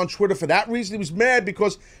put it on Twitter for that reason. He was mad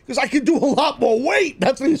because I can do a lot more weight.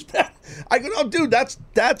 That's what he's mad. I go, no, dude,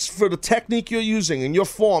 that's for the technique you're using and your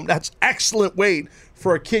form. That's excellent weight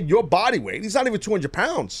for a kid your body weight. He's not even 200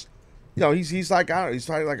 pounds. He's like, I don't know, he's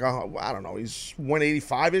probably like, I don't know, he's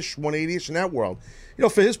 185-ish, 180-ish in that world.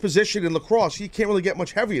 For his position in lacrosse, he can't really get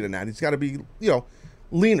much heavier than that. He's got to be,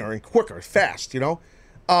 leaner and quicker, fast,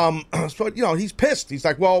 So, he's pissed. He's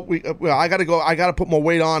like, well, I got to go. I got to put more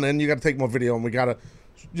weight on, and you got to take more video, and we got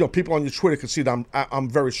to, people on your Twitter can see that I'm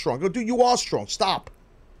very strong. I go, dude, you are strong. Stop.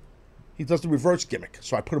 He does the reverse gimmick,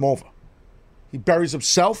 so I put him over. He buries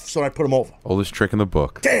himself, so I put him over. Oldest trick in the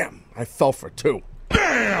book. Damn, I fell for it, too.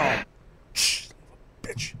 Bam!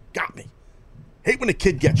 Got me. Hate when the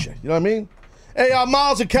kid gets you. You know what I mean? Hey,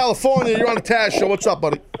 Miles in California. You're on the Taz Show. What's up,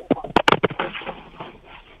 buddy?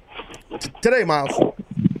 Today, Miles.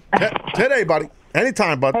 Today, buddy.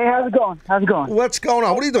 Anytime, bud. Hey, how's it going? What's going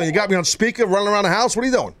on? What are you doing? You got me on speaker, running around the house? What are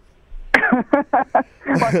you doing?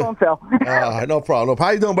 My phone fell. No problem. How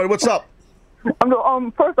you doing, buddy? What's up?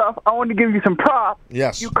 First off, I wanted to give you some props.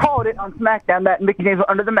 Yes. You called it on SmackDown that Mickie James was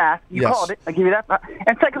under the mask. You Yes. called it. I give you that.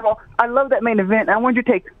 And second of all, I love that main event. I wanted your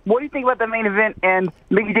take. What do you think about the main event and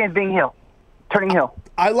Mickie James being heel, turning heel?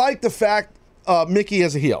 I like the fact Mickie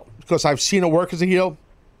as a heel because I've seen her work as a heel.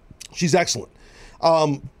 She's excellent.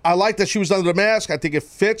 I like that she was under the mask. I think it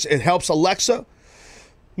fits. It helps Alexa.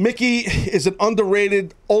 Mickie is an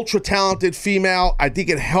underrated, ultra-talented female. I think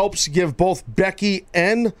it helps give both Becky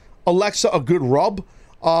and Alexa a good rub.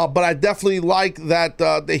 But I definitely like that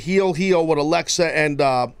the heel with Alexa and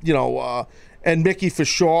and Mickie for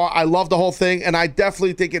sure. I love the whole thing, and I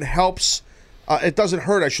definitely think it helps. It doesn't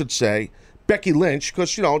hurt, I should say, Becky Lynch,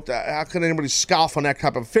 because, how can anybody scoff on that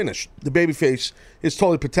type of finish? The babyface is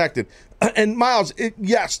totally protected. And Miles,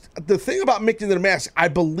 yes, the thing about Mickie under the mask, I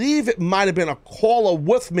believe it might have been a caller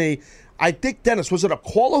with me. I think, Dennis, was it a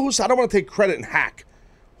caller who said, I don't want to take credit and hack.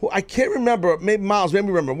 I can't remember. Maybe Miles, maybe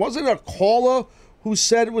remember. Wasn't it a caller who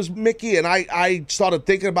said it was Mickie? And I started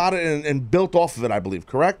thinking about it and built off of it, I believe.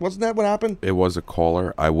 Correct? Wasn't that what happened? It was a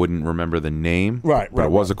caller. I wouldn't remember the name. Right. But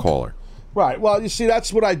it was a caller. Right. Well, you see,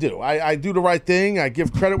 that's what I do. I do the right thing. I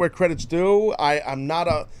give credit where credit's due. I'm not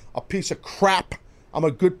a piece of crap. I'm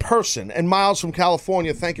a good person. And Miles from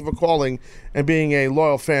California, thank you for calling and being a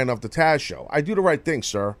loyal fan of the Taz Show. I do the right thing,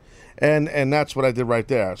 sir. And that's what I did right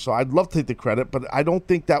there. So I'd love to take the credit, but I don't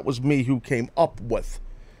think that was me who came up with.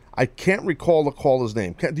 I can't recall the caller's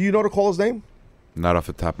name. Do you know the caller's name? Not off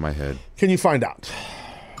the top of my head. Can you find out?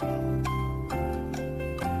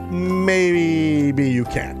 Maybe you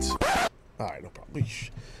can't. All right, no problem.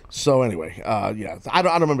 So anyway, yeah, I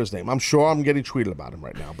don't remember his name. I'm sure I'm getting tweeted about him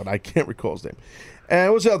right now, but I can't recall his name.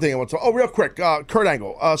 And what's the other thing I want to talk? Oh, real quick, Kurt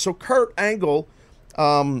Angle. So Kurt Angle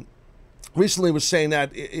recently was saying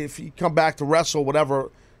that if he come back to wrestle, whatever,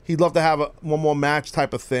 he'd love to have one more match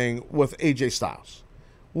type of thing with AJ Styles,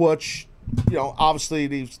 which, obviously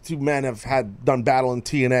these two men have done battle in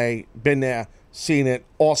TNA, been there, seen it,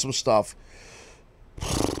 awesome stuff.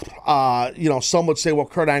 Some would say, well,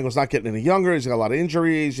 Kurt Angle's not getting any younger. He's got a lot of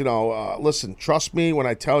injuries. Listen, trust me when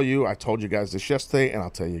I tell you, I told you guys this yesterday, and I'll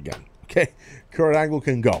tell you again. Okay? Kurt Angle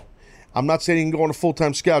can go. I'm not saying he can go on a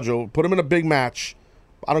full-time schedule. Put him in a big match.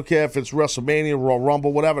 I don't care if it's WrestleMania, Royal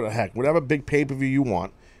Rumble, whatever the heck, whatever big pay-per-view you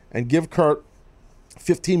want, and give Kurt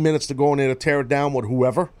 15 minutes to go in there to tear it down with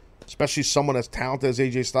whoever, especially someone as talented as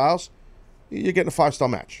AJ Styles. You're getting a 5-star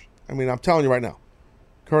match. I mean, I'm telling you right now.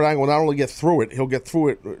 Kurt Angle will not only get through it, he'll get through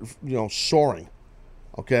it, soaring.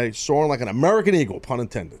 Okay? Soaring like an American eagle, pun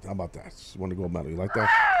intended. How about that? You want to go medal? You like that?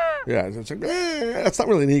 Yeah. It's like, that's not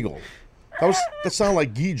really an eagle. That sounded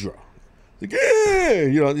like Ghidra. Like,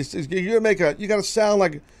 you got to sound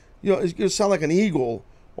like, you sound like an eagle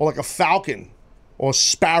or like a falcon or a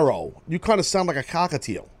sparrow. You kind of sound like a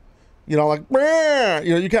cockatiel. You got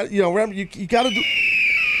to do.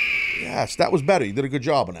 Yes, that was better. You did a good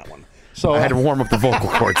job on that one. So I had to warm up the vocal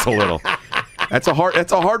cords a little. That's a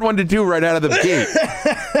hard one to do right out of the gate.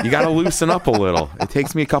 You got to loosen up a little. It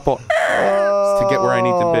takes me a couple to get where I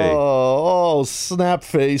need to be. Oh, snap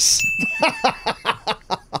face.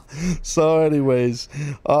 So, anyways,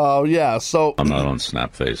 yeah. So I'm not on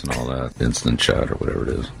Snapface and all that instant chat or whatever it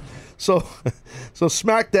is. So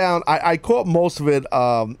SmackDown, I caught most of it.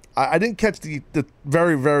 I didn't catch the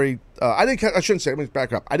very, very. I shouldn't say. Let me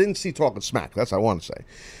back up. I didn't see Talking Smack. That's what I want to say.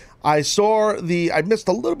 I missed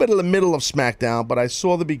a little bit of the middle of SmackDown, but I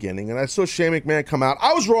saw the beginning, and I saw Shane McMahon come out.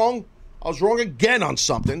 I was wrong. I was wrong again on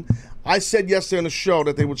something. I said yesterday on the show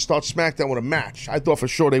that they would start SmackDown with a match. I thought for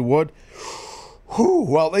sure they would. Whew.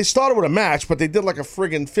 Well, they started with a match, but they did like a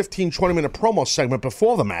friggin' 15, 20-minute promo segment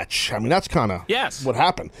before the match. I mean, that's kind of what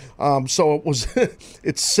happened. So it was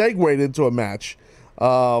it segued into a match.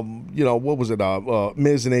 What was it?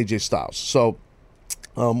 Miz and AJ Styles. So,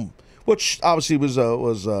 which obviously was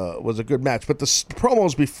a good match. But the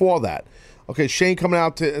promos before that, okay, Shane coming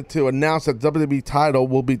out to announce that WWE title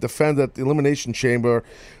will be defended at the Elimination Chamber,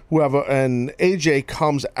 whoever, and AJ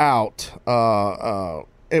comes out.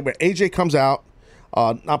 Anyway, AJ comes out.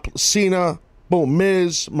 Cena, boom,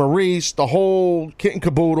 Miz, Maurice, the whole kit and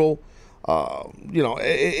caboodle.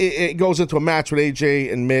 It goes into a match with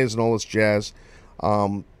AJ and Miz and all this jazz.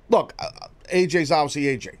 Look, AJ's obviously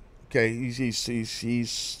AJ. Okay,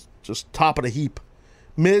 he's just top of the heap.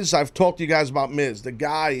 Miz, I've talked to you guys about Miz. The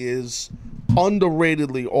guy is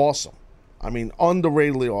underratedly awesome. I mean,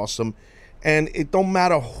 underratedly awesome. And it don't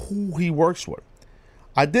matter who he works with.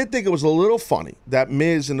 I did think it was a little funny that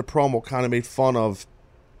Miz in the promo kind of made fun of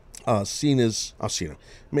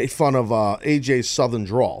made fun of AJ's Southern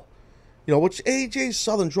drawl. You know, which AJ's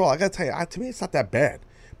Southern drawl, I got to tell you, to me it's not that bad.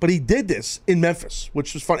 But he did this in Memphis,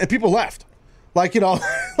 which was fun. And people laughed. Like, you know,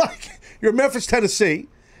 like you're in Memphis, Tennessee,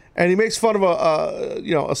 and he makes fun of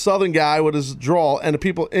a Southern guy with his drawl, and the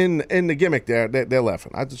people in the gimmick there, they're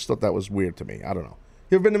laughing. I just thought that was weird to me. I don't know.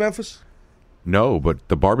 You ever been to Memphis? No, but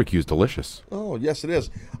the barbecue is delicious. Oh, yes, it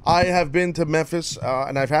is. I have been to Memphis,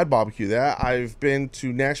 and I've had barbecue there. I've been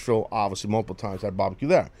to Nashville, obviously, multiple times. I had barbecue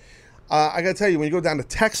there. I got to tell you, when you go down to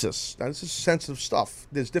Texas, now this is sensitive stuff.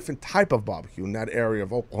 There's different type of barbecue in that area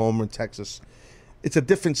of Oklahoma and Texas. It's a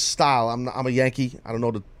different style. I'm a Yankee. I don't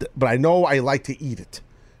know, but I know I like to eat it.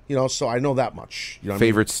 You know, so I know that much. You know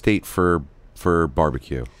Favorite state for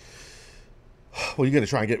barbecue? Well, you're going to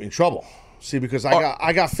try and get me in trouble. See, because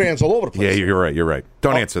I got fans all over the place. Yeah, you're right.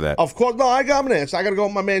 Don't answer that. Of course, no, I got an answer. I got to go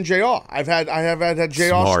with my man JR. I have had JR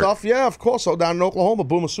Smart. stuff. Yeah, of course. So down in Oklahoma,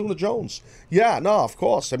 Boomer Sooner Jones. Yeah, no, of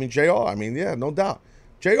course. I mean, JR. I mean, yeah, no doubt.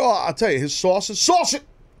 JR, I'll tell you, his sauces, sauce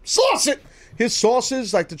it. His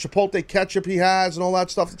sauces, like the Chipotle ketchup he has and all that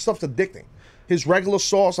stuff. That stuff's addicting. His regular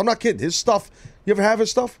sauce. I'm not kidding. His stuff. You ever have his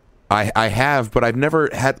stuff? I have, but I've never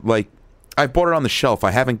had I've bought it on the shelf. I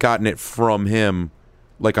haven't gotten it from him.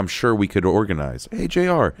 Like I'm sure we could organize. Hey,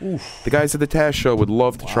 JR, the guys at the Taz Show would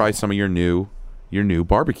love to try some of your new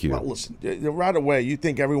barbecue. Well, listen, right away, you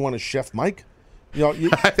think everyone is Chef Mike? You know,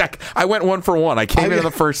 I went 1 for 1. I came in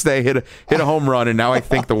the first day, hit a home run, and now I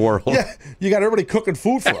think the world. Yeah, you got everybody cooking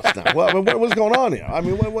food for us now. What's going on here? I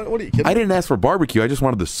mean, what are you kidding? I didn't ask for barbecue. I just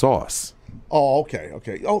wanted the sauce. Oh, okay.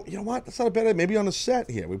 Oh, you know what? That's not a bad idea. Maybe on the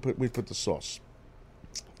set here, we put the sauce.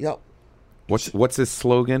 Yep. What's his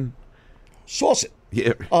slogan? Sauce it.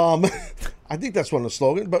 Yeah. I think that's one of the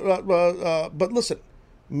slogans. But listen,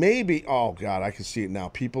 maybe. Oh God, I can see it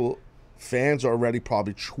now. Fans are already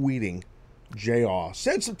probably tweeting, JR,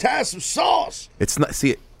 send some Taz some sauce. It's not.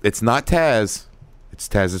 See, it's not Taz. It's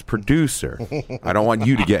Taz's producer. I don't want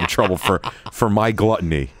you to get in trouble for my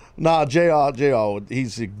gluttony. Nah, JR,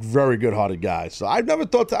 he's a very good-hearted guy. So I've never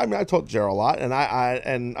thought. I talk to JR a lot, and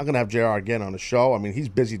I'm gonna have JR again on the show. I mean, he's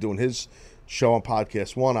busy doing his show on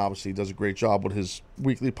Podcast One. Obviously, he does a great job with his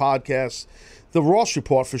weekly podcast, The Ross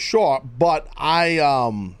Report, for sure. But I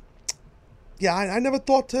never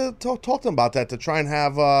thought to talk to him about that, to try and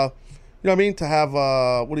have, you know what I mean, to have,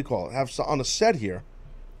 what do you call it, have some, on the set here,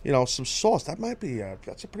 you know, some sauce. That might be,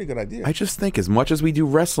 that's a pretty good idea. I just think as much as we do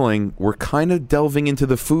wrestling, we're kind of delving into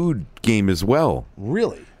the food game as well.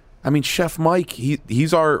 Really? I mean, Chef Mike,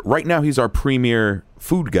 he's our premier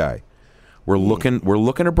food guy. We're looking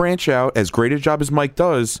to branch out. As great a job as Mike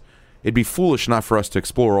does, it'd be foolish not for us to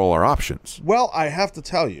explore all our options. Well, I have to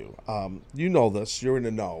tell you, you know this, you're in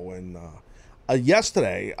the know, and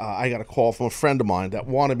yesterday I got a call from a friend of mine that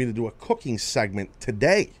wanted me to do a cooking segment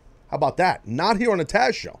today. How about that? Not here on the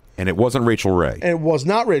Taz Show. And it wasn't Rachel Ray. And it was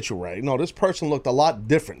not Rachel Ray. No, this person looked a lot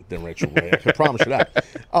different than Rachel Ray. I can promise you that.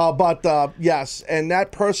 But yes, and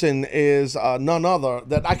that person is none other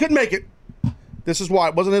than, I couldn't make it. This is why.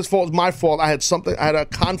 It wasn't his fault. It was my fault. I had a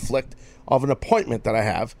conflict of an appointment that I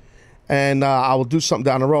have, and I will do something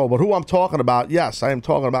down the road. But who I'm talking about, yes, I am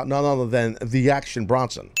talking about none other than the Action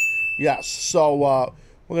Bronson. Yes. So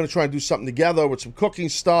we're going to try and do something together with some cooking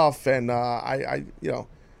stuff, and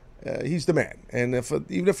he's the man. And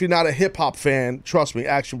even if you're not a hip-hop fan, trust me,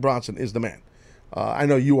 Action Bronson is the man. I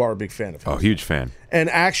know you are a big fan of him. Oh, huge fan. And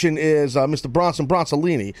Action is Mr. Bronson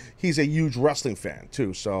Bronsolini. He's a huge wrestling fan,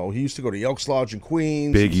 too. So he used to go to Elks Lodge in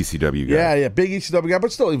Queens. Big ECW guy. Yeah, big ECW guy,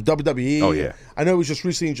 but still WWE. Oh, yeah. I know he was just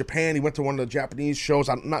recently in Japan. He went to one of the Japanese shows.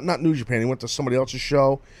 Not New Japan. He went to somebody else's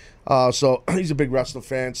show. So he's a big wrestling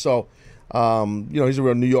fan. So, he's a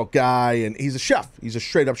real New York guy, and he's a chef. He's a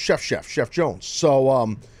straight-up chef, Chef Jones.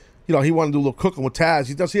 So, he wanted to do a little cooking with Taz.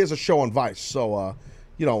 He has a show on Vice. So,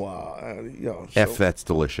 that's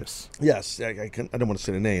delicious. Yes, I don't want to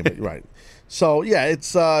say the name, but you're right. So yeah,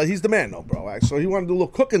 it's he's the man though, bro. So he wanted to do a little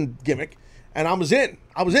cooking gimmick, and I was in,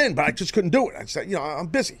 but I just couldn't do it. I said, I'm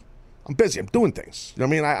busy. I'm doing things. You know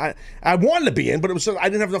what I mean? I wanted to be in, but it was I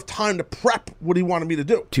didn't have enough time to prep what he wanted me to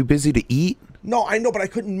do. Too busy to eat? No, I know, but I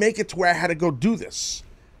couldn't make it to where I had to go do this.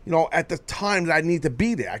 At the time that I need to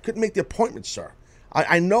be there, I couldn't make the appointment, sir.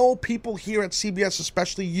 I know people here at CBS,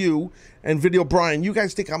 especially you and Video Brian, you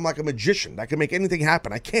guys think I'm like a magician. I can make anything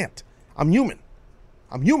happen. I can't. I'm human,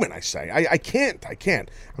 I say. I can't.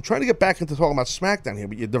 I'm trying to get back into talking about SmackDown here,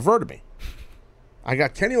 but you diverted me. I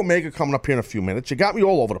got Kenny Omega coming up here in a few minutes. You got me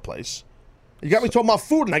all over the place. You got me talking about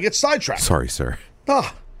food, and I get sidetracked. Sorry, sir.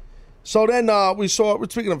 So then we're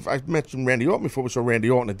speaking of, I mentioned Randy Orton before. We saw Randy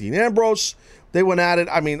Orton and Dean Ambrose. They went at it.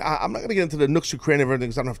 I mean, I'm not going to get into the nooks and crannies of everything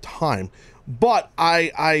because I don't have time. But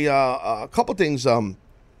a couple things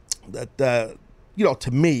that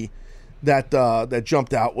to me that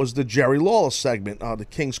jumped out was the Jerry Lawler segment, the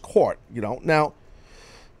King's Court. Now,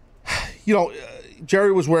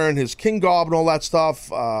 Jerry was wearing his King garb and all that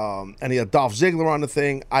stuff, and he had Dolph Ziggler on the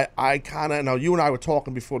thing. I kind of, now you and I were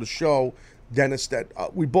talking before the show, Dennis, that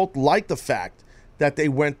we both liked the fact that they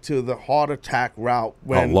went to the heart attack route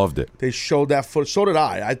when I loved it. They showed that footage. So did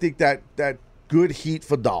I. I think that good heat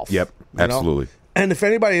for Dolph. Yep, absolutely. And if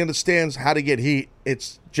anybody understands how to get heat,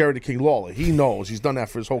 it's Jerry the King Lawler. He knows. He's done that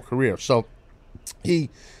for his whole career. So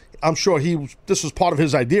I'm sure this was part of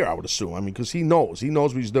his idea, I would assume. I mean, because he knows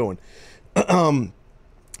what he's doing. I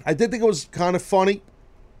did think it was kind of funny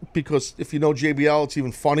because if you know JBL, it's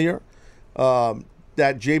even funnier.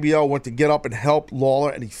 That JBL went to get up and help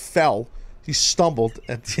Lawler, and he fell. He stumbled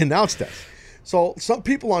at the announce desk. So some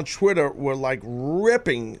people on Twitter were like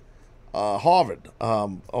ripping Harvard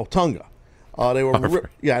Otunga. They were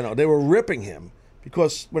they were ripping him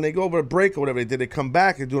because when they go over a break or whatever they did, they come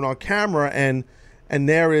back and do it on camera, and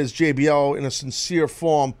there is JBL in a sincere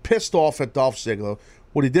form, pissed off at Dolph Ziggler,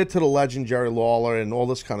 what he did to the legend Jerry Lawler and all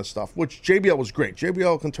this kind of stuff, which JBL was great.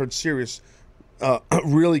 JBL can turn serious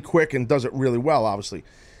really quick and does it really well, obviously.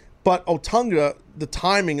 But Otunga, the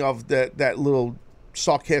timing of that little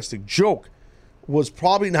sarcastic joke was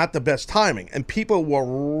probably not the best timing. And people were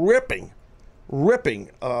ripping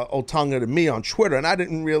Otunga to me on Twitter, and I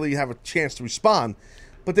didn't really have a chance to respond.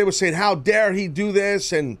 But they were saying, how dare he do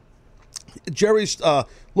this? And Jerry's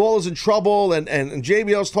Lawler's in trouble, and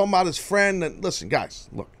JBL's talking about his friend. And listen, guys,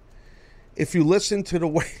 look, if you listen to the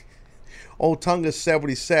way Otunga said what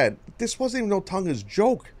he said, this wasn't even Otunga's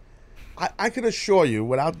joke. I can assure you,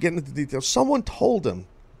 without getting into details, someone told him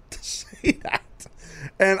to say that.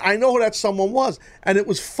 And I know who that someone was. And it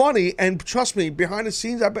was funny. And trust me, behind the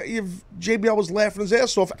scenes, I bet you JBL was laughing his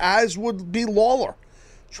ass off, as would be Lawler.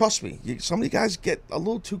 Trust me, some of you guys get a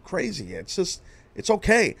little too crazy. It's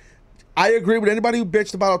okay. I agree with anybody who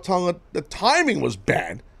bitched about Otunga. The timing was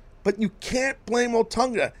bad, but you can't blame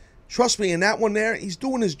Otunga. Trust me, in that one there, he's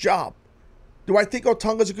doing his job. Do I think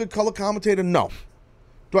Otunga's a good color commentator? No.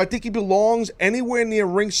 Do I think he belongs anywhere near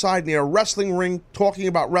ringside, near a wrestling ring, talking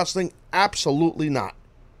about wrestling? Absolutely not.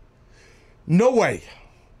 No way.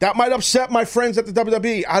 That might upset my friends at the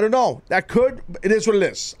WWE. I don't know. That could. It is what it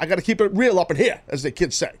is. I got to keep it real up in here, as the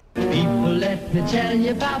kids say. People, let me tell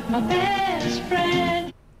you about my best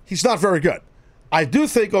friend. He's not very good. I do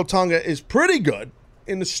think Otunga is pretty good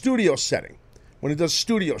in the studio setting when he does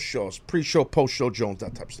studio shows, pre-show, post-show, Jones,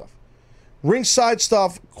 that type of stuff. Ringside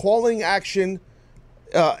stuff, calling action,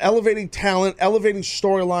 elevating talent, elevating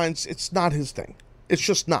storylines, it's not his thing. It's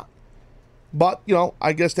just not. But,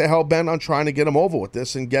 I guess they're hell-bent on trying to get him over with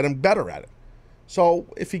this and get him better at it. So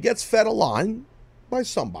if he gets fed a line by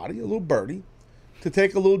somebody, a little birdie, to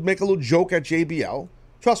make a little joke at JBL,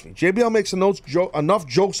 trust me, JBL makes enough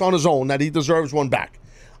jokes on his own that he deserves one back.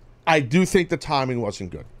 I do think the timing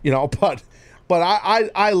wasn't good, but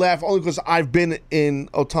I laugh only because I've been in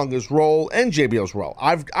Otunga's role and JBL's role.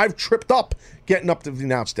 I've tripped up getting up to the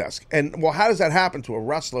announce desk. And, well, how does that happen to a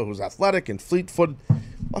wrestler who's athletic and fleet-footed?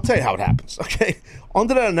 I'll tell you how it happens, okay?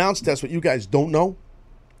 Under that announce desk, what you guys don't know,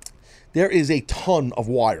 there is a ton of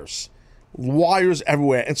wires. Wires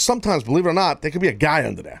everywhere. And sometimes, believe it or not, there could be a guy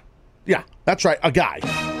under there. Yeah, that's right, a guy.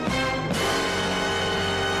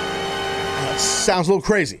 That sounds a little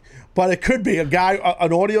crazy. But it could be a guy,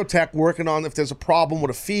 an audio tech working on if there's a problem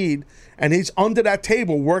with a feed, and he's under that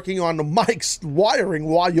table working on the mics, wiring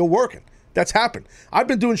while you're working. That's happened. I've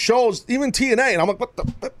been doing shows, even TNA, and I'm like, what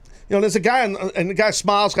the... there's a guy, and the guy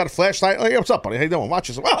smiles, got a flashlight. Hey, what's up, buddy? How you doing? Watch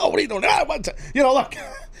this. Oh, what are you doing? Look.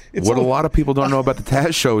 What a lot of people don't know about the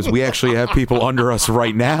Taz show is we actually have people under us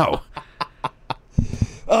right now.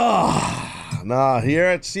 Here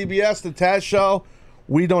at CBS, the Taz show,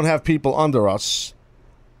 we don't have people under us.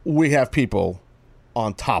 We have people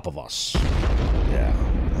on top of us. Yeah.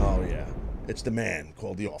 Oh, yeah. It's the man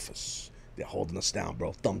called The Office. They're holding us down,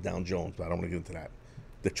 bro. Thumb down Jones, but I don't want to get into that.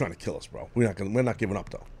 They're trying to kill us, bro. We're not giving up,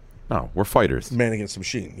 though. No, we're fighters. Man against the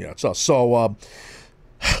machine. Yeah, it's us. So,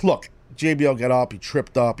 look, JBL got up. He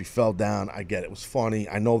tripped up. He fell down. I get it. It was funny.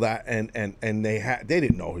 I know that. And they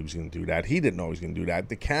didn't know he was going to do that. He didn't know he was going to do that.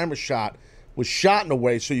 The camera shot was shot in a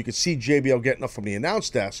way so you could see JBL getting up from the announce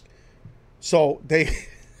desk. So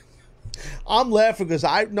I'm laughing because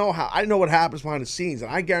I know what happens behind the scenes,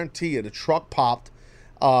 and I guarantee you the truck popped.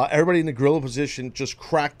 Everybody in the gorilla position just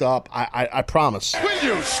cracked up. I promise.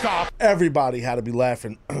 Will you stop? Everybody had to be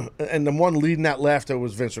laughing. And the one leading that laughter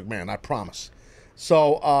was Vince McMahon, I promise.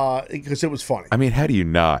 So, because it was funny. I mean, how do you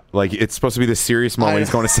not? Like, it's supposed to be the serious moment.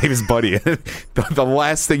 He's going to save his buddy. The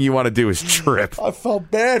last thing you want to do is trip. I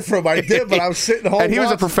felt bad for him. I did, but I was sitting home. And he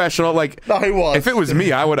was a professional. Like, no, he was. If it was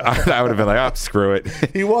me, I would have been like, oh, screw it.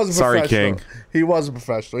 He was a Sorry, professional. King. He was a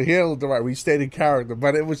professional. He handled it right. We stayed in character,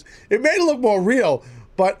 but it made it look more real.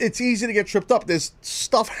 But it's easy to get tripped up. There's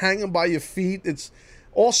stuff hanging by your feet. It's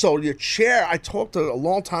also your chair. I talked a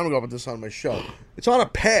long time ago about this on my show. It's on a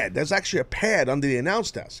pad. There's actually a pad under the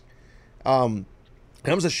announce desk. That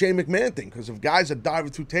was a Shane McMahon thing, because if guys are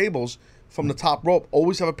diving through tables from the top rope,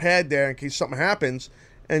 always have a pad there in case something happens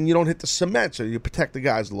and you don't hit the cement, so you protect the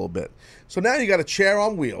guys a little bit. So now you got a chair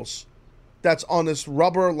on wheels that's on this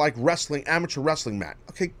rubber, like amateur wrestling mat.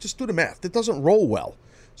 Okay, just do the math. It doesn't roll well.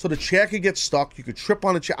 So the chair could get stuck. You could trip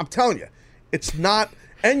on the chair. I'm telling you, it's not...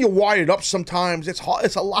 And you're wired up sometimes. It's hard.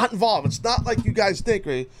 It's a lot involved. It's not like you guys think.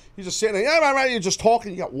 Right? You're just sitting there, yeah, right, you're just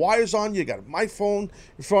talking. You got wires on you. You got a microphone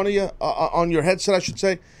in front of you, on your headset, I should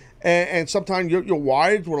say. And sometimes you're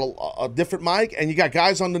wired with a different mic, and you got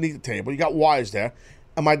guys underneath the table. You got wires there.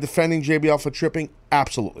 Am I defending JBL for tripping?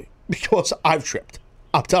 Absolutely. Because I've tripped.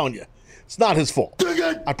 I'm telling you. It's not his fault.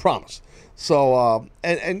 I promise. So,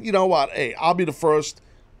 and you know what? Hey, I'll be the first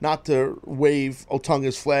not to wave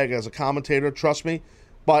Otunga's flag as a commentator. Trust me.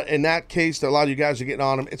 But in that case, a lot of you guys are getting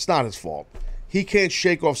on him. It's not his fault. He can't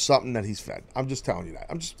shake off something that he's fed. I'm just telling you that.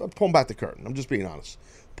 I'm pulling back the curtain. I'm just being honest.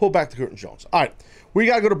 Pull back the curtain, Jones. All right. We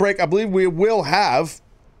got to go to break. I believe we will have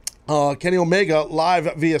Kenny Omega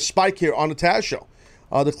live via Spike here on the Taz Show.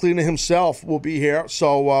 The cleaner himself will be here.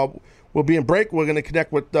 So we'll be in break. We're going to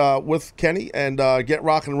connect with Kenny and get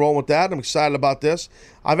rock and roll with that. I'm excited about this.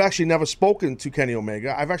 I've actually never spoken to Kenny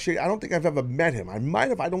Omega. I don't think I've ever met him. I might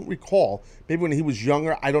have. I don't recall. Maybe when he was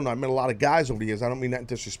younger. I don't know. I met a lot of guys over the years. I don't mean that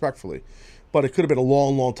disrespectfully. But it could have been a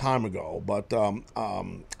long, long time ago. But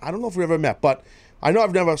I don't know if we ever met. But I know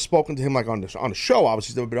I've never spoken to him like on the show.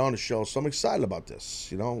 Obviously, he's never been on the show. So I'm excited about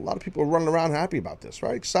this. You know, a lot of people are running around happy about this,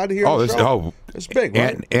 right? Excited to hear the show. It's big,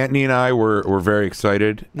 right? Anthony and I were very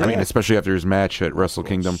excited. Yeah. I mean, especially after his match at Wrestle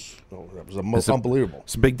Kingdom. It was unbelievable.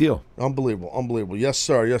 It's a big deal. Unbelievable. Yes,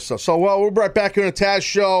 sir. Yes, sir. So, we'll be right back here on the Taz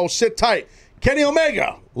Show. Sit tight. Kenny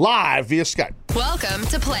Omega, live via Skype. Welcome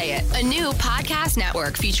to Play It, a new podcast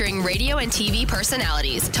network featuring radio and TV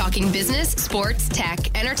personalities talking business, sports,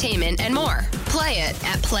 tech, entertainment, and more. Play it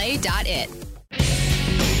at play.it.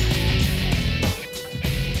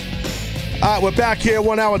 All right, we're back here.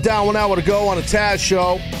 1 hour down, 1 hour to go on the Taz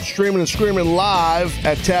Show. Streaming and screaming live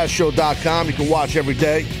at TazShow.com. You can watch every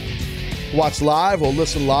day. Watch live or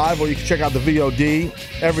listen live, or you can check out the VOD.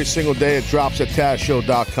 Every single day it drops at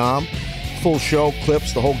TazShow.com. Full show,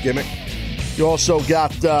 clips, the whole gimmick. You also got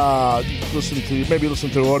listen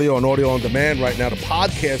to audio and audio on demand right now, the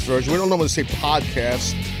podcast version. We don't normally say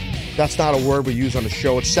podcast. That's not a word we use on the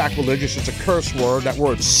show. It's sacrilegious. It's a curse word. That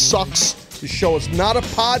word sucks. The show is not a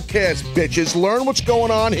podcast, bitches. Learn what's going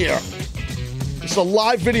on here. It's a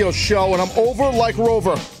live video show, and I'm over like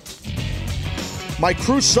Rover. My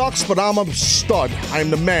crew sucks, but I'm a stud. I'm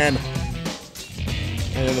the man.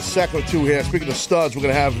 And in a second or two here, speaking of studs, we're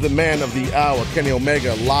going to have the man of the hour, Kenny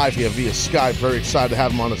Omega, live here via Skype. Very excited to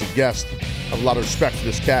have him on as a guest. I have a lot of respect for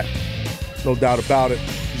this cat. No doubt about it.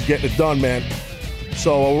 He's getting it done, man.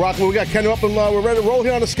 So, we got Kenny up, and we're ready to roll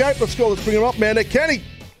here on the Skype. Let's go. Let's bring him up, man. Hey, Kenny,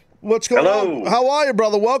 what's going on? How are you,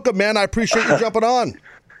 brother? Welcome, man. I appreciate you jumping on.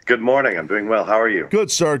 Good morning. I'm doing well. How are you?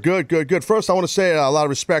 Good, sir. Good. First, I want to say a lot of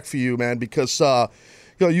respect for you, man, because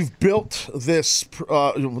you've built this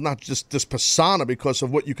not just this persona because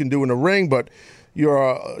of what you can do in the ring, but you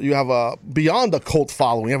have a beyond a cult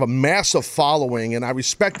following. You have a massive following, and I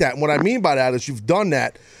respect that. And what I mean by that is you've done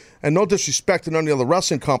that, and no disrespect to none of the other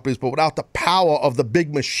wrestling companies, but without the power of the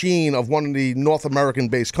big machine of one of the North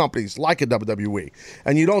American-based companies like a WWE.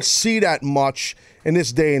 And you don't see that much in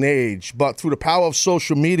this day and age, but through the power of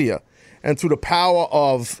social media and through the power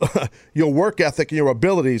of your work ethic and your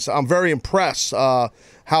abilities, I'm very impressed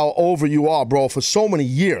how over you are, bro, for so many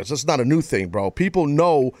years. That's not a new thing, bro. People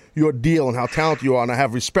know your deal and how talented you are, and I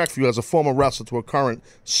have respect for you as a former wrestler to a current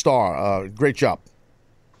star. Great job.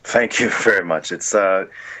 Thank you very much. It's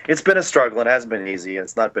been a struggle. It hasn't been easy.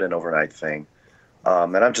 It's not been an overnight thing.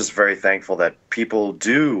 And I'm just very thankful that people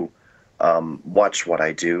do watch what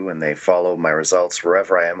I do, and they follow my results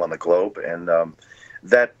wherever I am on the globe, and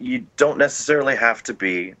that you don't necessarily have to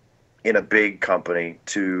be in a big company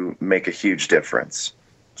to make a huge difference.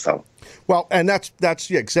 So, well, and that's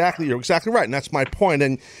exactly, you're exactly right, and that's my point.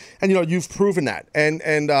 And you've proven that. And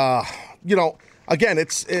again,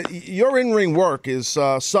 your in-ring work is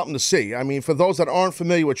something to see. I mean, for those that aren't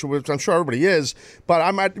familiar with you, which I'm sure everybody is, but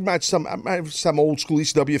I might have some old school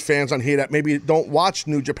ECW fans on here that maybe don't watch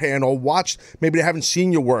New Japan or maybe they haven't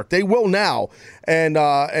seen your work. They will now, and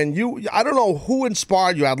you. I don't know who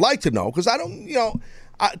inspired you. I'd like to know because I don't.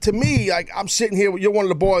 To me, like I'm sitting here, you're one of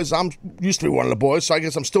the boys. I'm used to be one of the boys, so I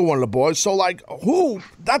guess I'm still one of the boys. So, like, who?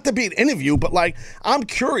 Not to be an interview, but like, I'm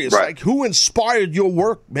curious, like, who inspired your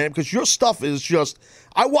work, man? Because your stuff is just.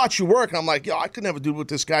 I watch you work, and I'm like, I could never do what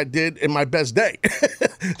this guy did in my best day.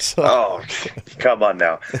 So. Oh, come on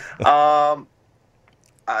now. I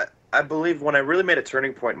believe when I really made a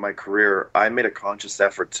turning point in my career, I made a conscious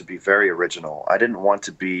effort to be very original. I didn't want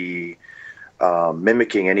to be.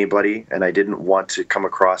 Mimicking anybody, and I didn't want to come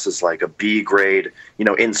across as like a B grade,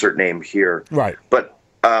 insert name here. Right. But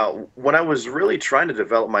when I was really trying to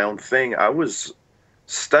develop my own thing, I was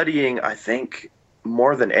studying, I think,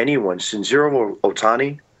 more than anyone, Shinjiro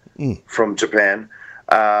Otani from Japan.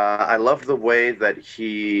 I loved the way that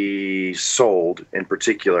he sold in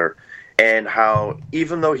particular, and how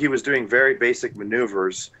even though he was doing very basic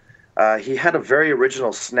maneuvers, he had a very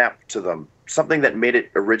original snap to them. Something that made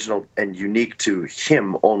it original and unique to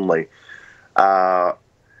him only. I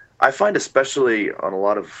find, especially in a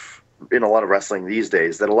lot of wrestling these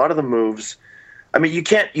days, that a lot of the moves. I mean, you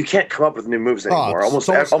can't come up with new moves anymore.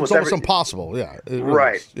 It's almost impossible. Yeah.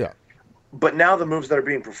 Right. Yeah. But now the moves that are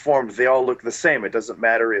being performed, they all look the same. It doesn't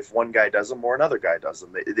matter if one guy does them or another guy does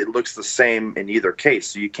them. It looks the same in either case.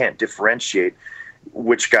 So you can't differentiate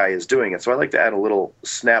which guy is doing it. So I like to add a little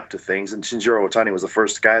snap to things. And Shinjiro Otani was the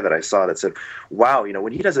first guy that I saw that said, wow,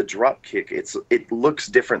 when he does a drop kick, it looks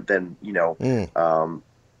different than, your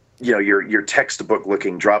textbook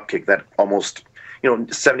looking drop kick that almost,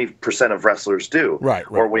 70% of wrestlers do. Right.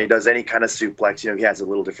 Or when he does any kind of suplex, he has a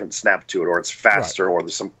little different snap to it, or it's faster, or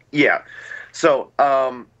there's some, So,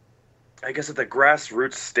 I guess at the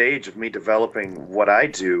grassroots stage of me developing what I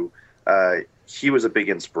do, he was a big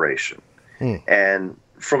inspiration. And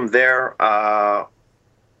from there,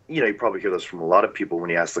 you probably hear this from a lot of people when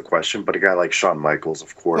you ask the question, but a guy like Shawn Michaels,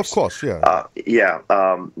 of course. Of course, yeah.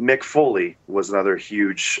 Mick Foley was another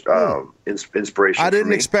huge inspiration. I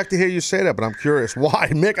didn't expect to hear you say that, but I'm curious. Why?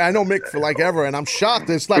 Mick, I know Mick for like ever, and I'm shocked.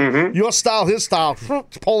 It's like your style, his style,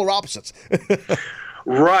 polar opposites.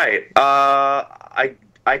 Right. I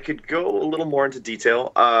could go a little more into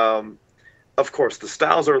detail. Of course, the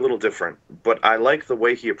styles are a little different, but I like the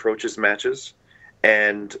way he approaches matches,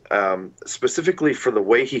 and specifically for the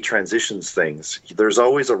way he transitions things. There's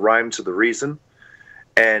always a rhyme to the reason,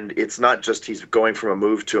 and it's not just he's going from a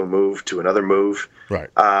move to another move. Right.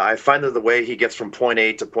 I find that the way he gets from point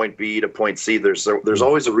A to point B to point C, there's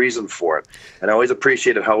always a reason for it, and I always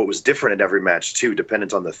appreciated how it was different in every match too,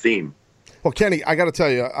 dependent on the theme. Well, Kenny, I got to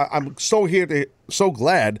tell you, I'm so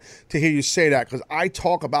glad to hear you say that, because I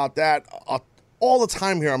talk about that all the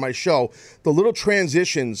time here on my show. The little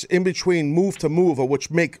transitions in between move to move are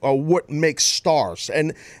what makes stars,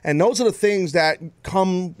 and those are the things that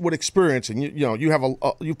come with experience. And you have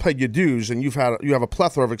you paid your dues, and you have a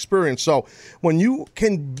plethora of experience. So when you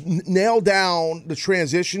can nail down the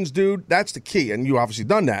transitions, dude, that's the key. And you obviously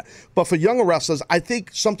done that. But for younger wrestlers, I think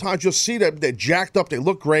sometimes you'll see that they're jacked up, they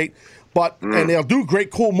look great. And they'll do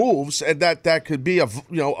great, cool moves, and that could be a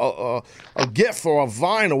GIF or a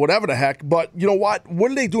Vine or whatever the heck. But you know what?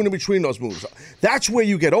 What are they doing in between those moves? That's where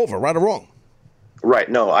you get over, right or wrong. Right.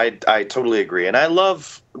 No, I totally agree. And I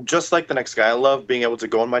love, just like the next guy, I love being able to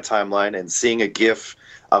go on my timeline and seeing a GIF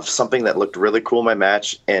of something that looked really cool in my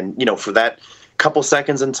match. And, for that couple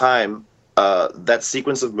seconds in time, that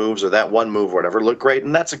sequence of moves or that one move or whatever look great,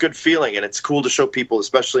 and that's a good feeling, and it's cool to show people,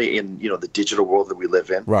 especially in the digital world that we live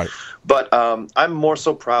in. Right. But I'm more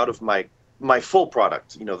so proud of my full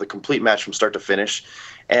product, the complete match from start to finish,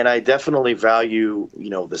 and I definitely value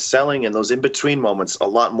the selling and those in between moments a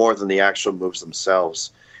lot more than the actual moves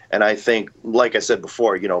themselves. And I think, like I said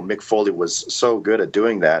before, Mick Foley was so good at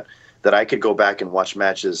doing that I could go back and watch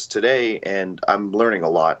matches today, and I'm learning a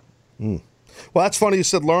lot. Well, that's funny you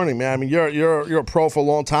said learning, man. I mean, you're a pro for a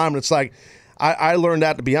long time, and it's like I learned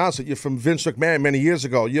that, to be honest with you, from Vince McMahon many years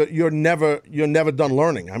ago. You're never done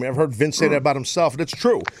learning. I mean, I've heard Vince say that about himself, and it's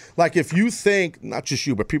true. Like, if you think, not just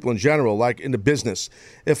you, but people in general, like in the business,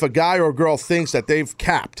 if a guy or a girl thinks that they've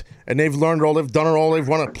capped and they've learned it all, they've done it all, they've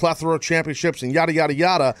won a plethora of championships and yada, yada,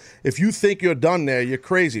 yada, if you think you're done there, you're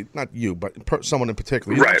crazy. Not you, but someone in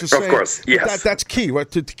particular. You know, right, of course, yes. That's key, right,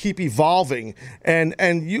 to keep evolving. And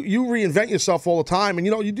you reinvent yourself all the time. And,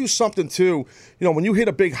 you do something, too. When you hit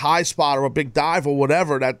a big high spot or a big dive or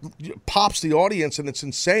whatever that pops the audience and it's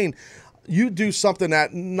insane, you do something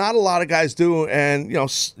that not a lot of guys do, and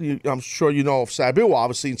I'm sure you know of Sabu.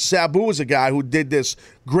 Obviously, and Sabu is a guy who did this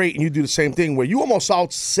great, and you do the same thing where you almost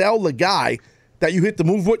outsell the guy that you hit the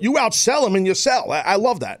move with. You outsell him in your cell. I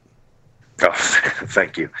love that. Oh,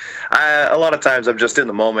 thank you. A lot of times I'm just in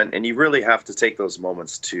the moment, and you really have to take those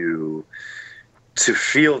moments to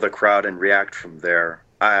feel the crowd and react from there.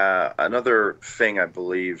 Another thing I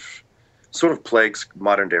believe sort of plagues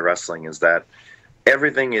modern day wrestling is that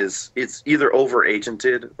everything it's either over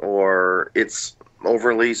agented or it's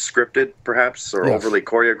overly scripted, perhaps, or overly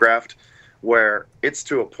choreographed, where it's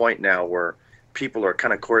to a point now where people are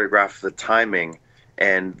kind of choreographed the timing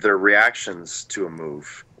and their reactions to a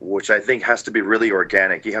move, which I think has to be really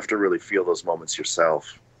organic. You have to really feel those moments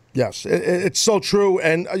yourself. Yes, it's so true.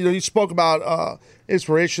 And you spoke about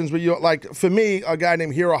inspirations, but for me, a guy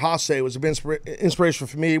named Hiro Hase was an inspiration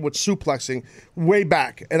for me with suplexing way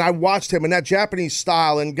back. And I watched him in that Japanese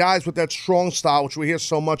style and guys with that strong style, which we hear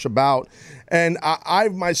so much about. And I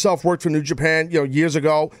myself worked for New Japan, years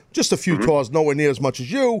ago, just a few tours, nowhere near as much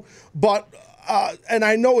as you, but. And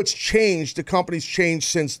I know it's changed. The company's changed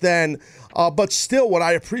since then. But still, what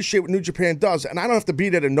I appreciate what New Japan does, and I don't have to be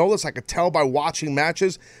there to know this, I could tell by watching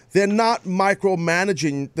matches, they're not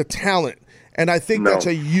micromanaging the talent. And I think that's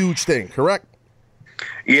a huge thing, correct?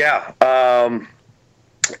 Yeah.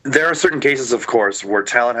 There are certain cases, of course, where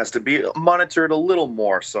talent has to be monitored a little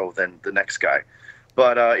more so than the next guy.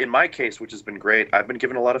 But in my case, which has been great, I've been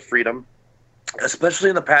given a lot of freedom. Especially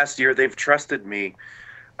in the past year, they've trusted me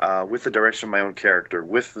with the direction of my own character,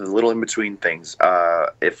 with the little in-between things.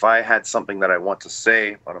 If I had something that I want to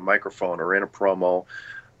say on a microphone or in a promo,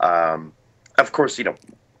 of course,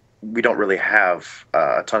 we don't really have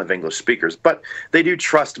a ton of English speakers, but they do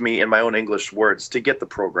trust me in my own English words to get the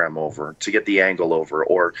program over, to get the angle over,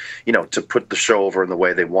 or, to put the show over in the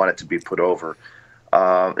way they want it to be put over.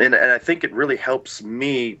 And I think it really helps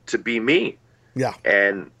me to be me. Yeah,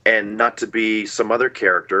 and not to be some other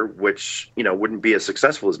character, which wouldn't be as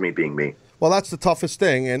successful as me being me. Well, that's the toughest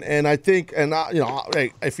thing, and I think,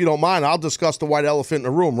 hey, if you don't mind, I'll discuss the white elephant in the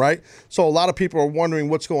room, right? So a lot of people are wondering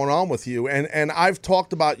what's going on with you, and I've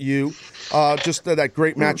talked about you, just that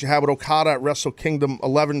great match you had with Okada at Wrestle Kingdom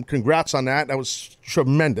 11. Congrats on that. That was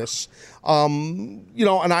tremendous. And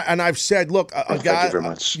I've said, look, a guy, thank you very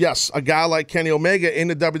much. Yes, a guy like Kenny Omega in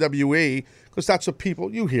the WWE. Because that's what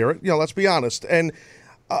people, you hear it, let's be honest. And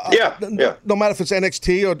no matter if it's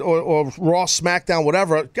NXT or Raw, SmackDown,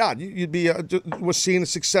 whatever, God, you'd be, we're seeing the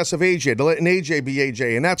success of AJ, to let an AJ be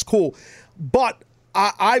AJ, and that's cool. But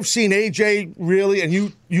I've seen AJ really, and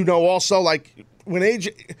you know also, like when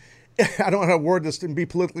AJ, I don't know how to word this and be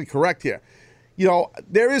politically correct here.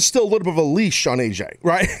 There is still a little bit of a leash on AJ,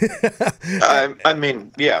 right? I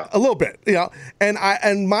mean, yeah, a little bit,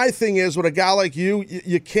 And my thing is, with a guy like you,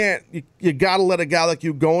 you can't. You got to let a guy like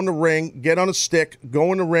you go in the ring, get on a stick,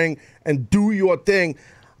 go in the ring, and do your thing.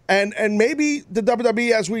 And maybe the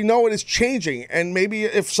WWE, as we know it, is changing. And maybe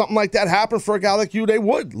if something like that happened for a guy like you, they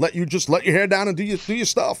would let you just let your hair down and do your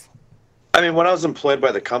stuff. I mean, when I was employed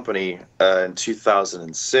by the company in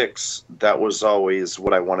 2006, that was always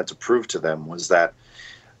what I wanted to prove to them, was that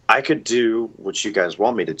I could do what you guys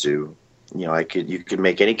want me to do. You could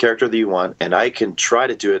make any character that you want, and I can try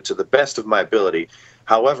to do it to the best of my ability.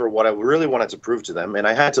 However, what I really wanted to prove to them, and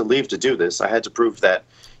I had to leave to do this, I had to prove that,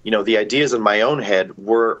 the ideas in my own head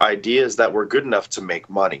were ideas that were good enough to make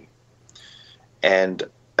money. And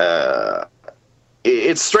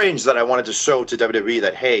it's strange that I wanted to show to WWE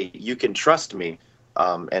that, hey, you can trust me,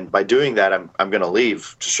 and by doing that, I'm going to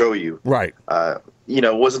leave to show you. Right.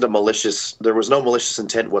 It wasn't there was no malicious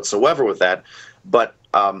intent whatsoever with that. But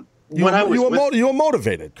you were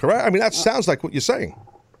motivated, correct? I mean, that sounds like what you're saying.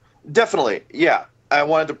 Definitely, yeah. I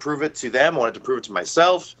wanted to prove it to them. I wanted to prove it to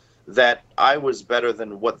myself that I was better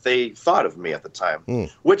than what they thought of me at the time,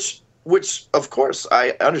 which, of course,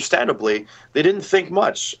 understandably, they didn't think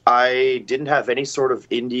much. I didn't have any sort of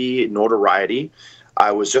indie notoriety.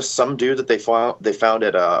 I was just some dude that they found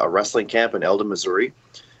at a wrestling camp in Eldon, Missouri.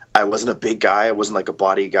 I wasn't a big guy. I wasn't like a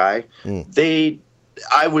body guy.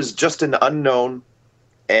 I was just an unknown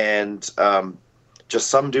and just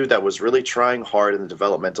some dude that was really trying hard in the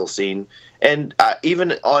developmental scene. And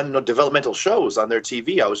even on developmental shows on their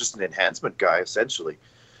TV, I was just an enhancement guy, essentially.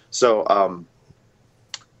 So,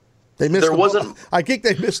 They missed. There wasn't. I think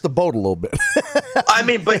they missed the boat a little bit. I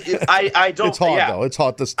mean, but I don't. It's hard though. It's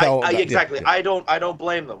hard to tell. Exactly. Yeah. I don't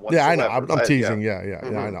blame them whatsoever. Yeah, I know. I'm teasing.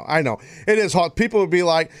 Yeah, I know. It is hard. People would be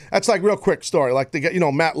like, that's like real quick story. Like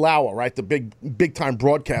Matt Lauer, right? The big time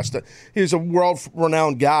broadcaster. He's a world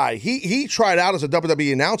renowned guy. He tried out as a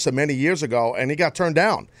WWE announcer many years ago, and he got turned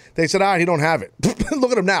down. They said, he don't have it.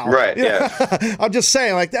 Look at him now. Right. Yeah. I'm just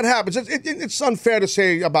saying, like that happens. It's unfair to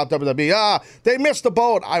say about WWE. They missed the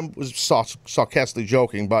boat. I was sarcastically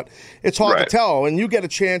joking, but it's hard to tell. And you get a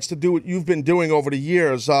chance to do what you've been doing over the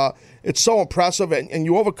years. It's so impressive, and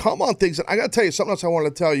you overcome on things. And I got to tell you something else I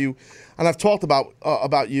wanted to tell you, and I've talked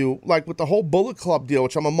about you, like with the whole Bullet Club deal,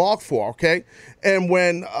 which I'm a mark for, okay? And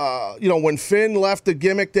when Finn left the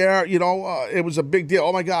gimmick there, it was a big deal.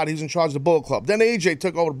 Oh, my God, he's in charge of the Bullet Club. Then AJ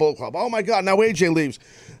took over the Bullet Club. Oh, my God, now AJ leaves.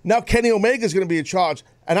 Now Kenny Omega's going to be in charge.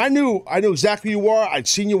 And I knew exactly who you were. I'd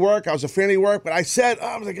seen your work. I was a fan of your work. But I said,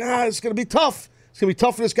 it's going to be tough. It's going to be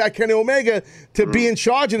tough for this guy, Kenny Omega, to be in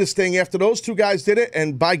charge of this thing after those two guys did it.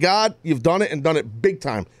 And by God, you've done it and done it big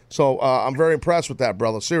time. So I'm very impressed with that,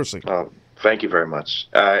 brother. Seriously. Thank you very much.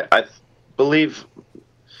 I believe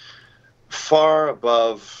far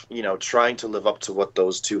above, trying to live up to what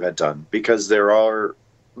those two had done, because there are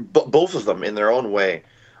both of them in their own way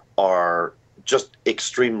are just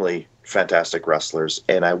extremely fantastic wrestlers.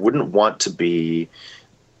 And I wouldn't want to be,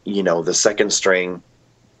 the second string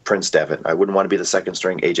Prince Devitt. I wouldn't want to be the second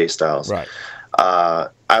string AJ Styles. Right.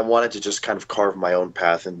 I wanted to just kind of carve my own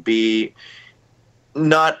path and be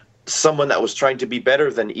not someone that was trying to be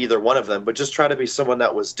better than either one of them, but just try to be someone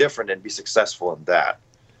that was different and be successful in that.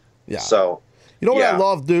 Yeah. So, what I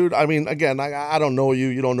love, dude? I mean, again, I don't know you.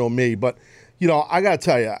 You don't know me. But, I got to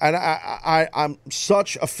tell you, and I'm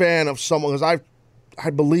such a fan of someone, because I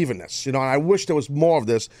believe in this, and I wish there was more of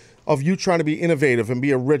this, of you trying to be innovative and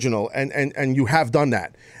be original, and you have done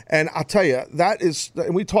that. And I'll tell you, that is,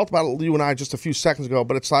 and we talked about it, you and I, just a few seconds ago,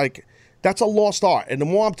 but it's like, that's a lost art. And the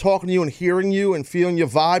more I'm talking to you and hearing you and feeling your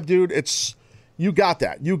vibe, dude, you got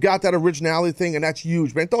that. You got that originality thing, and that's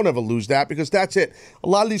huge, man. Don't ever lose that, because that's it. A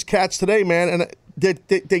lot of these cats today, man, and they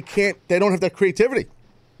don't have that creativity.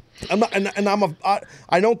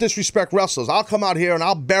 I don't disrespect wrestlers. I'll come out here and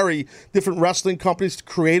I'll bury different wrestling companies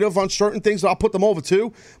creative on certain things. I'll put them over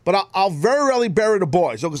too, but I'll very rarely bury the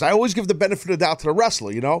boys, because I always give the benefit of the doubt to the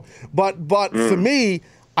wrestler, But for me,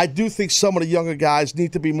 I do think some of the younger guys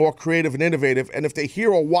need to be more creative and innovative. And if they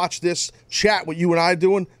hear or watch this chat, what you and I are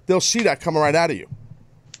doing, they'll see that coming right out of you.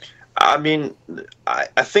 I mean,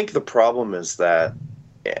 I think the problem is that,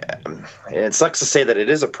 and it sucks to say that it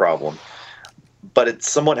is a problem, but it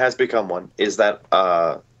somewhat has become one, is that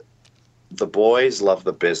the boys love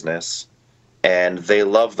the business and they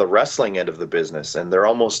love the wrestling end of the business. And they're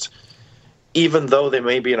almost, even though they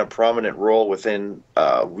may be in a prominent role within,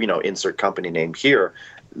 insert company name here,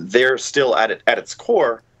 they're still at its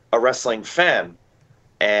core a wrestling fan.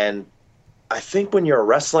 And I think when you're a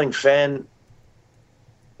wrestling fan,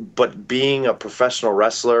 but being a professional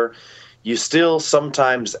wrestler, you still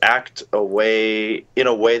sometimes act in a way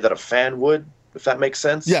that a fan would, if that makes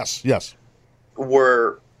sense. Yes.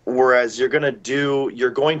 Whereas you're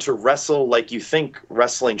going to wrestle like you think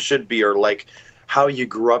wrestling should be, or like how you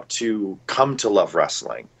grew up to come to love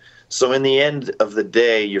wrestling. So in the end of the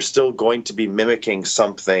day, you're still going to be mimicking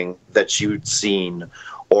something that you'd seen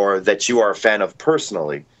or that you are a fan of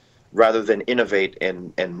personally, rather than innovate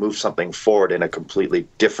and move something forward in a completely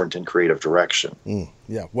different and creative direction.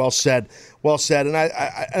 Yeah, well said. And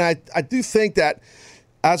I do think that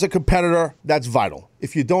as a competitor, that's vital.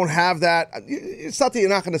 If you don't have that, it's not that you're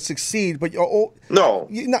not going to succeed, but you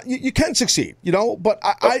can succeed, But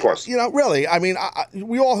of course, really, I mean,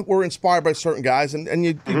 we all were inspired by certain guys, and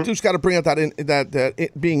you just got to bring out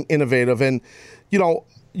that being innovative, and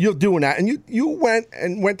you're doing that, and you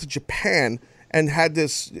went to Japan and had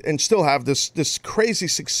this, and still have this crazy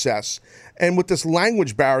success, and with this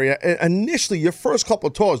language barrier. Initially, your first couple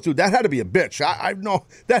of tours, dude, that had to be a bitch. I know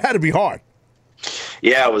that had to be hard.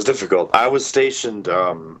 Yeah, it was difficult. I was stationed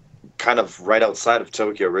kind of right outside of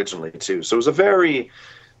Tokyo originally too, so it was a very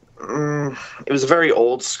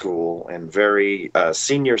old school and very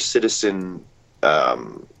senior citizen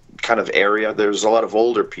kind of area. There's a lot of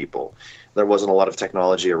older people. There wasn't a lot of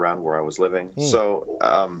technology around where I was living, so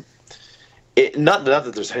not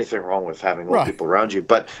that there's anything wrong with having old people around you,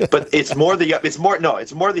 but it's more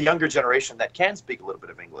the younger generation that can speak a little bit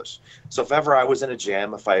of English. So if ever I was in a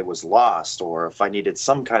jam, if I was lost, or if I needed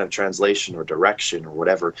some kind of translation or direction or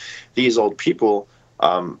whatever, these old people,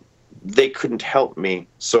 they couldn't help me.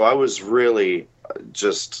 So I was really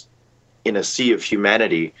just in a sea of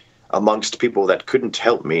humanity amongst people that couldn't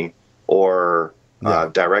help me or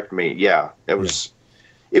direct me. Yeah, it was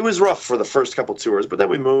rough for the first couple tours, but then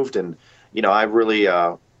we moved, and I really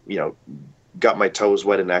got my toes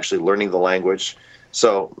wet in actually learning the language.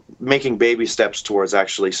 So making baby steps towards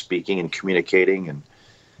actually speaking and communicating. And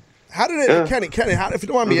how did it, Kenny? If you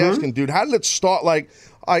don't mind me asking, dude, how did it start? Like,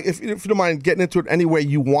 if you don't mind getting into it any way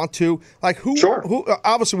you want to, like who?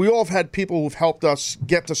 Obviously, we all have had people who've helped us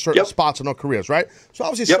get to certain spots in our careers, right? So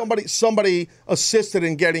obviously, somebody assisted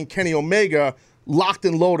in getting Kenny Omega locked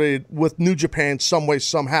and loaded with New Japan some way,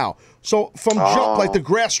 somehow. So from jump, like the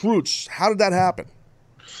grassroots, how did that happen?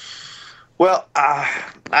 Well,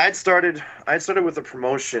 I'd started with a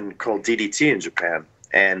promotion called DDT in Japan,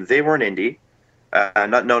 and they were an indie,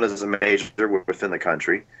 not known as a major within the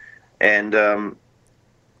country, and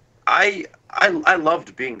I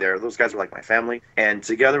loved being there. Those guys were like my family, and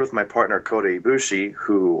together with my partner Kota Ibushi,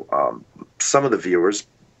 who some of the viewers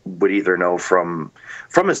would either know from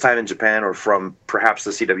his time in Japan or from perhaps the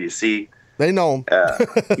CWC. They know him.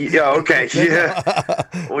 Yeah. Okay. Yeah.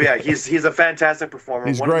 Well, yeah. He's a fantastic performer.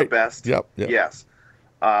 He's one great. of the best. Yep. Yes.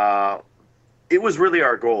 It was really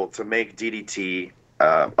our goal to make DDT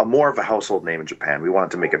a more of a household name in Japan. We wanted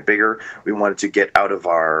to make it bigger. We wanted to get out of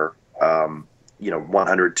our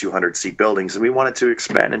 100, 200 seat buildings, and we wanted to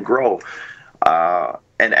expand and grow.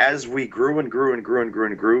 And as we grew and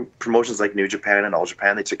grew, promotions like New Japan and All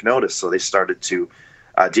Japan, they took notice. So they started to.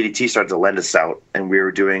 DDT started to lend us out, and we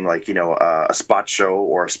were doing a spot show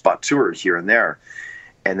or a spot tour here and there.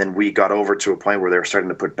 And then we got over to a point where they were starting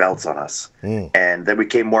to put belts on us. And then we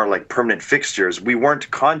became more like permanent fixtures. We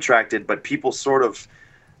weren't contracted, but people sort of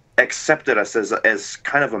accepted us as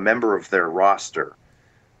kind of a member of their roster.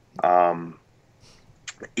 So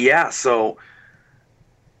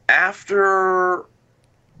after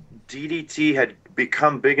DDT had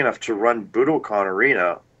become big enough to run Budokan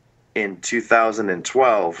Arena in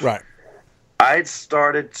 2012, right, I'd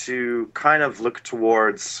started to kind of look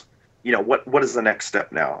towards, what is the next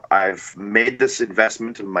step now? I've made this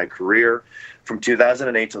investment in my career from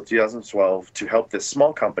 2008 till 2012 to help this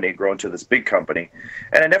small company grow into this big company.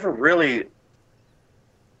 And I never really,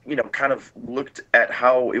 kind of looked at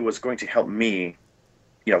how it was going to help me,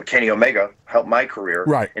 Kenny Omega, help my career,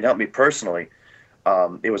 right, and help me personally.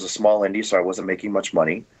 It was a small indie, so I wasn't making much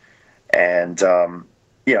money. And,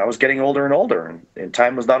 I was getting older and older, and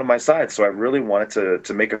time was not on my side. So I really wanted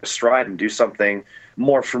to make a stride and do something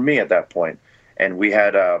more for me at that point. And we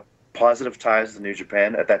had positive ties to New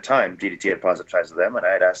Japan at that time. DDT had positive ties to them, and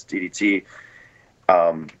I had asked DDT,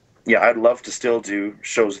 I'd love to still do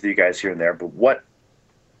shows with you guys here and there, but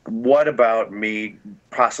what about me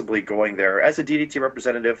possibly going there as a DDT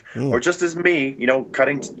representative, or just as me,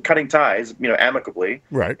 cutting ties, amicably,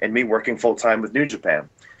 right, and me working full time with New Japan.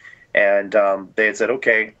 And they had said,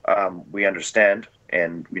 okay, we understand,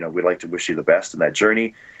 and, we'd like to wish you the best in that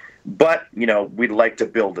journey. But, we'd like to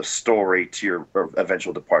build a story to your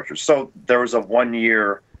eventual departure. So there was a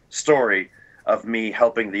 1-year story of me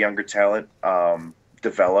helping the younger talent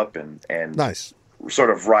develop and nice, sort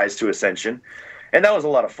of rise to ascension. And that was a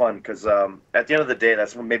lot of fun because at the end of the day,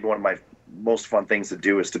 that's maybe one of my most fun things to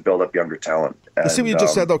do is to build up younger talent. And, see what you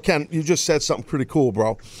just said, though, Ken. You just said something pretty cool,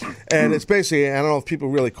 bro. And it's basically, I don't know if people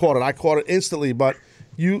really caught it. I caught it instantly, but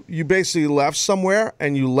you basically left somewhere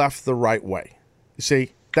and you left the right way. You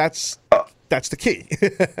see, that's the key.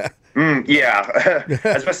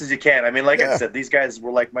 As best as you can. I mean, like I said, these guys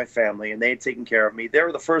were like my family, and they had taken care of me. They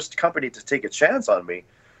were the first company to take a chance on me.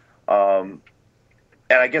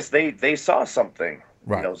 And I guess they saw something.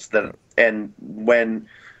 Right. And when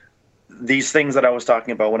these things that I was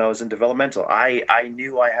talking about when I was in developmental, I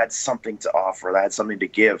knew I had something to offer. I had something to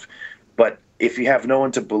give. But if you have no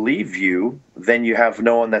one to believe you, then you have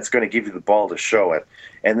no one that's going to give you the ball to show it.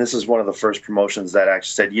 And this is one of the first promotions that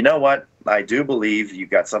actually said, you know what? I do believe you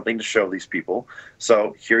got something to show these people.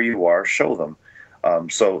 So here you are, show them.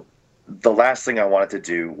 So the last thing I wanted to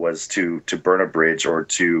do was to burn a bridge or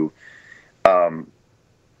to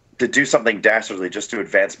do something dastardly just to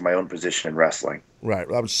advance my own position in wrestling. Right.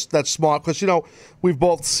 That's smart because, we've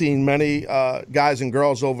both seen many guys and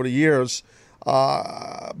girls over the years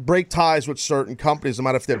break ties with certain companies, no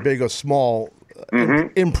matter if they're big or small,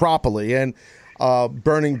 improperly. And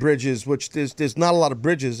burning bridges, which there's not a lot of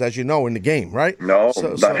bridges, as you know, in the game, right? No,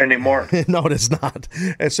 not anymore. No, there's not.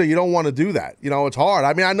 And so you don't want to do that. It's hard.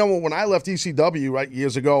 I mean, I know when I left ECW, right,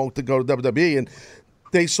 years ago to go to WWE, and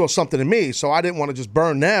they saw something in me, so I didn't want to just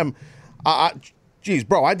burn them. geez,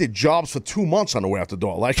 bro, I did jobs for 2 months on the way out the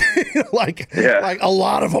door. Like, like a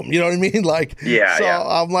lot of them. You know what I mean? Like, so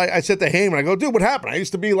I'm like, I said to Heyman, I go, dude, what happened? I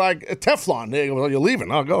used to be like a Teflon. They go, well, you're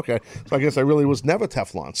leaving. I'll go, okay. So I guess I really was never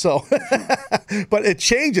Teflon. So, but it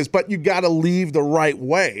changes. But you got to leave the right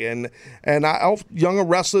way. And I hope younger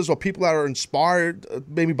wrestlers or people that are inspired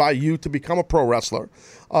maybe by you to become a pro wrestler,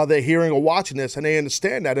 they're hearing or watching this, and they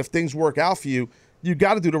understand that if things work out for you, you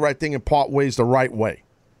got to do the right thing and part ways the right way.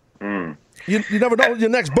 You never know what your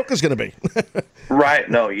next book is going to be. Right.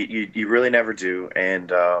 No, you really never do.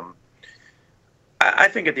 And I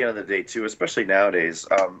think at the end of the day, too, especially nowadays,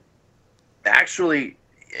 actually,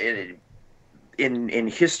 in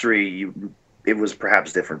history, it was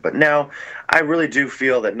perhaps different. But now I really do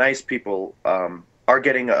feel that nice people are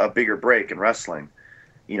getting a bigger break in wrestling.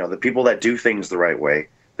 You know, the people that do things the right way,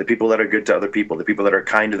 the people that are good to other people, the people that are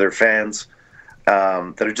kind to their fans,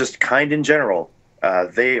 that are just kind in general.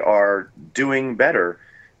 They are doing better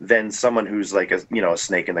than someone who's like a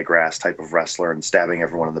snake in the grass type of wrestler and stabbing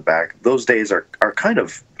everyone in the back. Those days are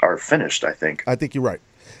finished, I think. I think you're right.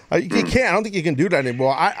 You can't. I don't think you can do that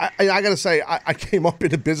anymore. I got to say, I came up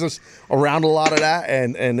in the business around a lot of that,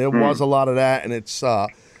 and there was a lot of that, and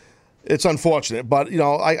it's unfortunate, but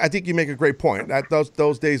I think you make a great point. That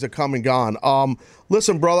those days are come and gone.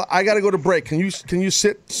 Listen, brother, I got to go to break. Can you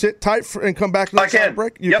sit tight and come back to the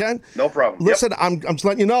break? You can. No problem. Listen, I'm just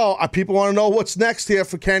letting you know. People want to know what's next here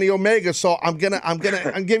for Kenny Omega, so I'm giving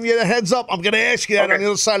you the heads up. I'm gonna ask you that on the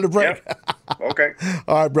other side of the break. Okay.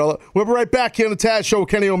 All right, brother. We'll be right back here on the Taz Show with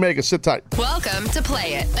Kenny Omega. Sit tight. Welcome to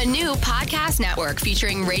Play It, a new podcast network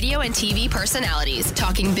featuring radio and TV personalities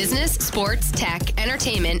talking business, sports, tech,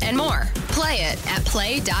 entertainment, and more. Play it at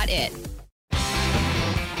play.it.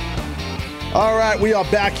 All right, we are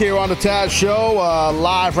back here on the Taz Show,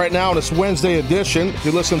 live right now on this Wednesday edition. If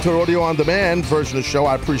you're listening to the audio on demand version of the show,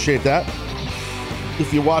 I appreciate that.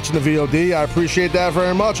 If you're watching the VOD, I appreciate that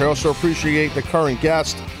very much. I also appreciate the current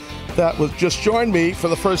guest that was just joined me for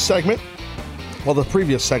the first segment, well, the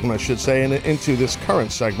previous segment, I should say, and into this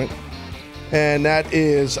current segment. And that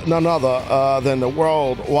is none other than the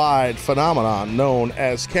worldwide phenomenon known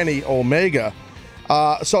as Kenny Omega.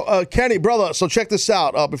 So, Kenny, brother, so check this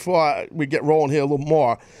out before we get rolling here a little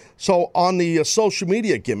more. So on the social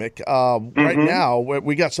media gimmick, right now,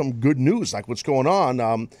 we got some good news, like what's going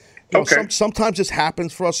on. Sometimes this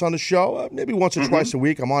happens for us on the show, maybe once or twice a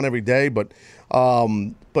week. I'm on every day, but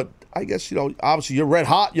I guess, obviously you're red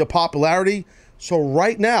hot, your popularity. So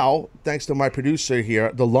right now, thanks to my producer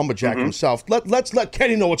here, the Lumberjack himself, let's let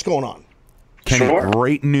Kenny know what's going on. Kenny,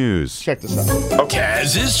 great news. Check this out. Okay.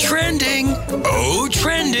 Taz is trending. Oh,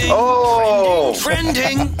 trending. Oh.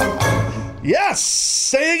 Trending.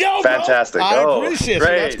 Yes. There you go, fantastic. Bro. I appreciate it.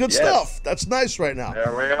 That's good yes. stuff. That's nice right now.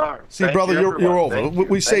 There we are. See, Thank brother, you, you're over. Thank What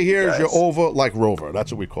we say here is guys. you're over like Rover.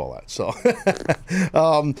 That's what we call that. So,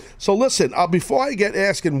 so listen, before I get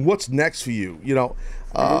asking what's next for you,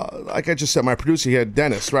 like I just said, my producer here,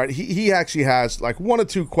 Dennis, right? He actually has like one or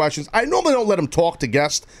two questions. I normally don't let him talk to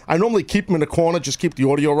guests. I normally keep him in the corner, just keep the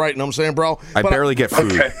audio right. You know what I'm saying, bro? I barely get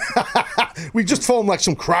food. Okay. We just throw him like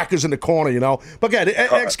some crackers in the corner, But again,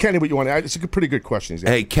 ask Kenny what you want. It's a pretty good question.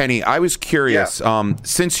 Hey, Kenny, I was curious. Yeah.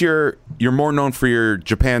 Since you're more known for your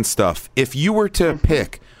Japan stuff, if you were to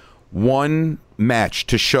pick one match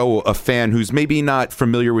to show a fan who's maybe not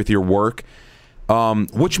familiar with your work,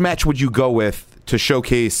 which match would you go with to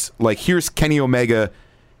showcase, like, here's Kenny Omega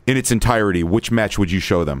in its entirety? Which match would you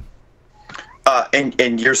show them?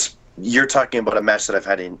 And you're talking about a match that I've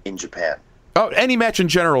had in Japan. Oh, any match in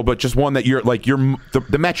general, but just one that you're like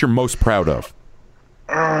the match you're most proud of.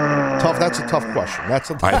 Tough. That's a tough question. I asked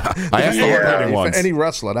the hard-hitting ones. For any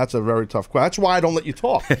wrestler, that's a very tough question. That's why I don't let you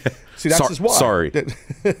talk. See, that's just why. Sorry.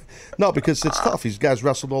 No, because it's tough. These guys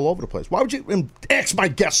wrestled all over the place. Why would you ask my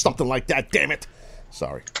guest something like that? Damn it.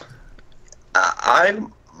 Sorry. I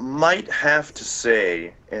might have to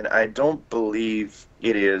say, and I don't believe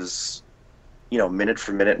it is, minute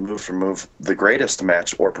for minute, move for move, the greatest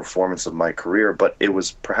match or performance of my career, but it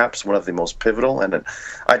was perhaps one of the most pivotal, and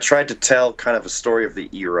I tried to tell kind of a story of the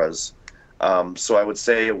eras. So I would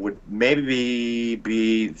say it would maybe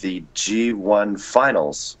be the G1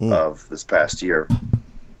 finals of this past year,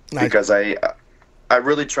 because I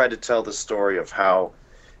really tried to tell the story of how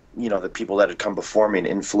the people that had come before me and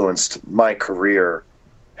influenced my career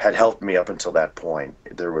had helped me up until that point.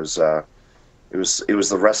 There was it was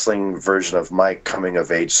the wrestling version of my coming of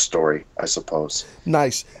age story, I suppose.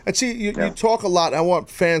 Nice. And see, you talk a lot. I want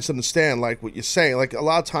fans to understand like what you're saying. Like a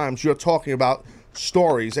lot of times you're talking about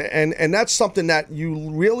stories, and that's something that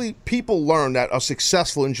people learn that are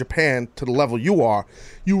successful in Japan to the level you are.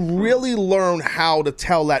 You really learn how to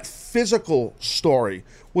tell that physical story,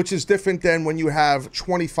 which is different than when you have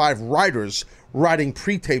 25 writers writing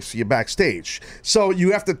pre-tapes for you backstage. So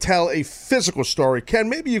you have to tell a physical story. Ken,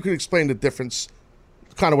 maybe you could explain the difference,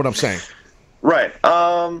 kind of what I'm saying. Right.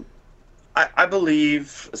 I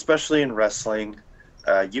believe, especially in wrestling,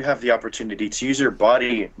 you have the opportunity to use your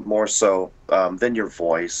body more so than your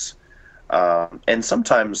voice, and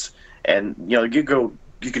sometimes, you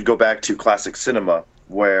could go back to classic cinema,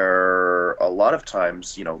 where a lot of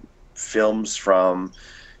times, films from,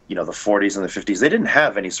 the 40s and the 50s, they didn't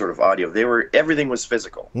have any sort of audio. Everything was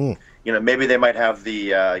physical. Maybe they might have the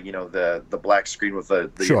the black screen with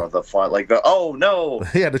the Sure. the font, like the oh no,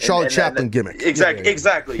 Yeah, the Charlie Chaplin gimmick.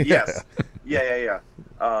 Exactly. Yeah. Yes.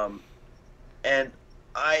 Yeah. And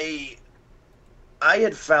I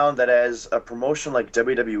had found that as a promotion like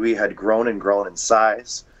WWE had grown and grown in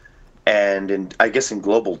size, and in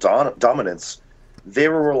global dominance, they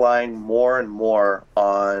were relying more and more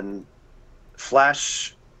on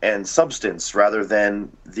flash and substance rather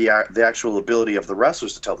than the actual ability of the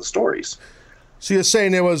wrestlers to tell the stories. So you're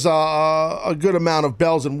saying there was a good amount of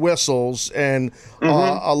bells and whistles and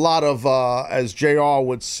a lot of, as JR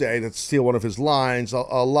would say, to steal one of his lines, a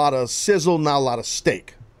lot of sizzle, not a lot of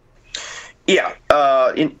steak. Yeah,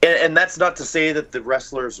 and that's not to say that the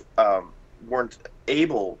wrestlers weren't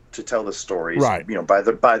able to tell the stories, Right.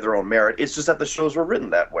 By their own merit. It's just that the shows were written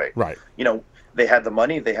that way. Right. They had the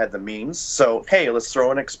money, they had the means. So hey, let's throw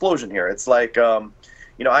an explosion here. It's like,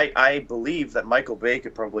 I believe that Michael Bay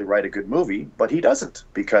could probably write a good movie, but he doesn't,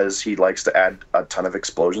 because he likes to add a ton of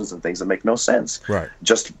explosions and things that make no sense. Right.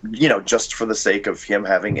 Just for the sake of him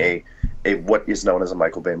having a what is known as a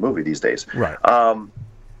Michael Bay movie these days. Right.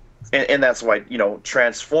 And that's why,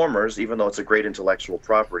 Transformers, even though it's a great intellectual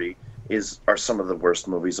property, are some of the worst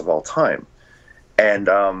movies of all time. And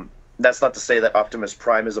that's not to say that Optimus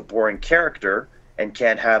Prime is a boring character and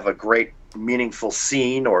can't have a great, meaningful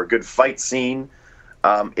scene or a good fight scene.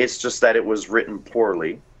 It's just that it was written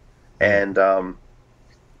poorly. And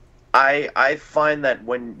I find that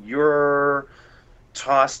when you're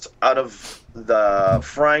tossed out of the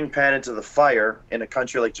frying pan into the fire in a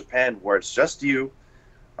country like Japan, where it's just you,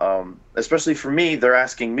 especially for me, they're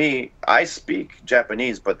asking me, I speak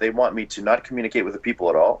Japanese, but they want me to not communicate with the people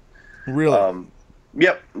at all. Really?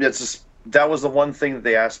 Yep. It's just, that was the one thing that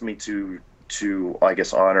they asked me to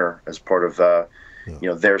honor as part of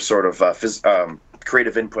their sort of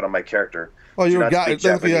creative input on my character. Oh, you're a guy.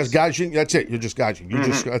 Japanese. Gaijin. That's it. You're just Gaijin. You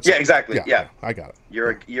just. That's Yeah, it. exactly. Yeah. I got it.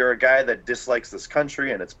 You're a guy that dislikes this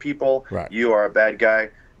country and its people. Right. You are a bad guy.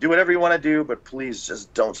 Do whatever you want to do, but please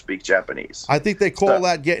just don't speak Japanese. I think they call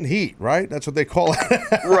that getting heat, right? That's what they call it.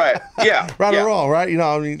 Right. Yeah. Right yeah. or wrong, right?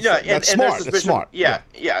 Yeah. That's and smart. That's smart. Yeah.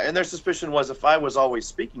 And their suspicion was, if I was always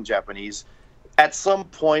speaking Japanese, at some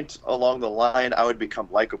point along the line, I would become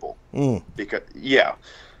likable. Because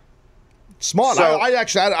smart. So,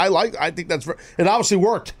 I think that's it. Obviously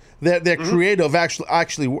worked. Their creative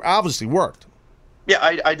actually obviously worked. Yeah,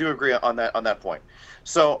 I do agree on that point.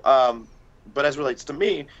 So, but as relates to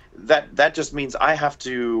me, that just means I have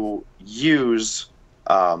to use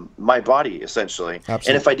my body essentially. Absolutely.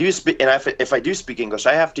 And if I do speak English,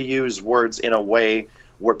 I have to use words in a way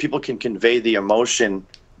where people can convey the emotion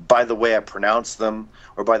by the way I pronounce them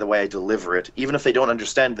or by the way I deliver it. Even if they don't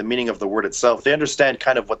understand the meaning of the word itself, they understand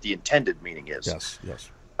kind of what the intended meaning is. Yes.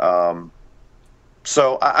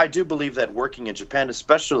 So I do believe that working in Japan,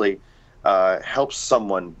 especially, helps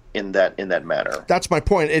someone in that manner. That's my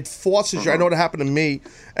point. It forces you. I know what happened to me,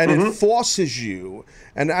 and it forces you.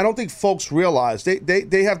 And I don't think folks realize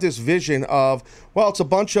they have this vision of, well, it's a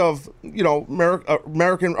bunch of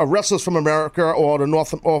American wrestlers from America or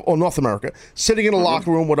North America sitting in a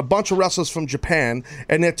locker room with a bunch of wrestlers from Japan,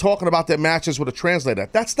 and they're talking about their matches with a translator.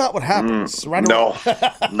 That's not what happens. Right? No,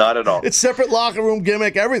 not at all. It's separate locker room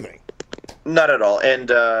gimmick, everything. Not at all. And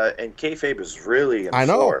kayfabe is really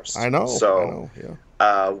enforced. I know. So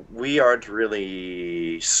we aren't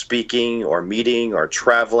really speaking or meeting or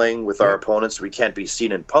traveling with our opponents. We can't be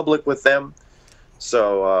seen in public with them.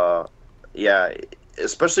 So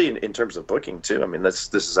especially in terms of booking too. I mean,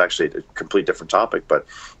 this is actually a complete different topic, but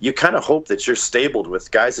you kind of hope that you're stabled with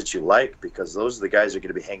guys that you like, because those are the guys you're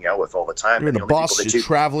going to be hanging out with all the time. You're in a bus, you're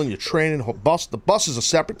traveling, you're training. The buses are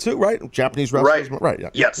separate too, right? Japanese wrestlers, right? Yeah.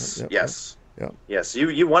 Yes.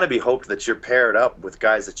 You want to be hoped that you're paired up with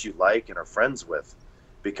guys that you like and are friends with,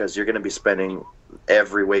 because you're going to be spending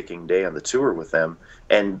every waking day on the tour with them,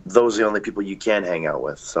 and those are the only people you can hang out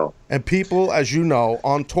with. So, and people, as you know,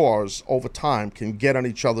 on tours over time can get on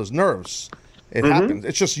each other's nerves, It happens.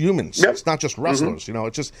 It's just humans. Yep. It's not just wrestlers. You know,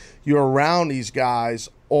 it's just you're around these guys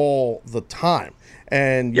all the time.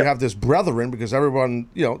 And you have this brethren because everyone,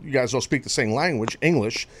 you know, you guys all speak the same language,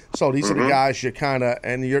 English. So these are the guys you kind of,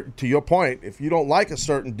 and to your point, if you don't like a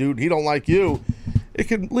certain dude, he don't like you, it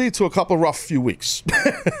can lead to a couple rough few weeks.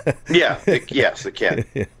 Yes, it can.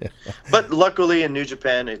 But luckily in New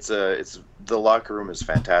Japan, the locker room is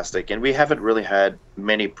fantastic, and we haven't really had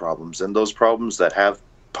many problems. And those problems that have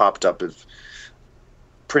popped up have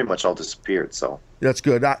pretty much all disappeared. So that's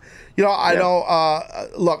good. I know.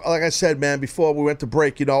 Look, like I said, man, before we went to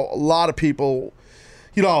break, you know, a lot of people,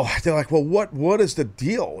 you know, they're like, well, what is the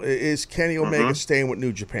deal? Is Kenny Omega staying with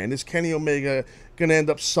New Japan? Is Kenny Omega going to end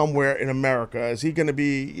up somewhere in America? Is he going to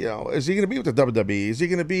be, you know, is he going to be with the WWE? Is he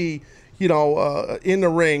going to be, you know, in the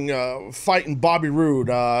ring fighting Bobby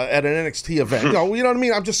Roode at an NXT event? You know what I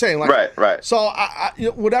mean? I'm just saying, like, right. So,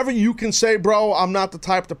 whatever you can say, bro. I'm not the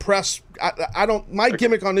type to press. I don't. My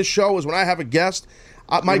gimmick on this show is when I have a guest.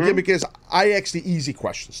 My gimmick is I ask the easy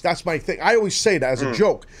questions. That's my thing. I always say that as a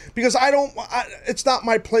joke because it's not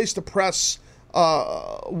my place to press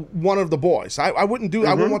one of the boys. I wouldn't do.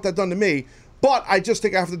 I wouldn't want that done to me. But I just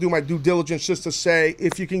think I have to do my due diligence just to say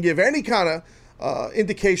if you can give any kind of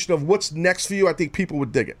indication of what's next for you, I think people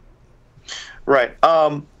would dig it. Right.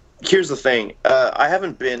 Here's the thing. I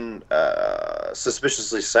haven't been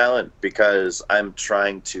suspiciously silent because I'm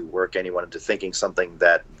trying to work anyone into thinking something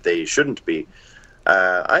that they shouldn't be.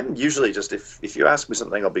 I'm usually just, if you ask me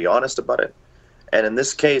something, I'll be honest about it. And in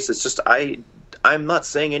this case, it's just I'm not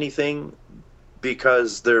saying anything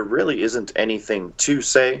because there really isn't anything to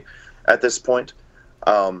say at this point.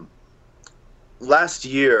 Last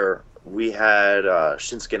year, we had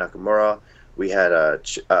Shinsuke Nakamura, we had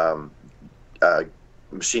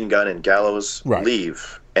Machine Gun and Gallows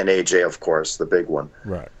leave, and AJ, of course, the big one.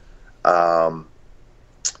 Right.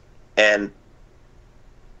 And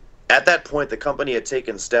at that point, the company had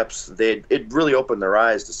taken steps. It really opened their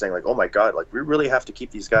eyes to saying, like, oh my God, like, we really have to keep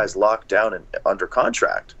these guys locked down and under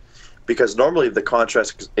contract. Because normally the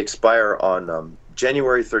contracts expire on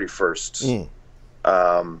January 31st.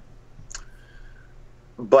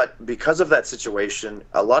 But because of that situation,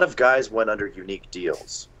 a lot of guys went under unique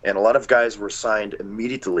deals. And a lot of guys were signed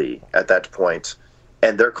immediately at that point.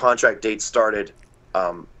 And their contract dates started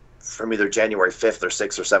from either January 5th or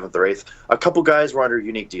 6th or 7th or 8th. A couple guys were under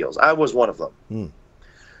unique deals. I was one of them.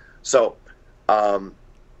 So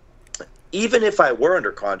even if I were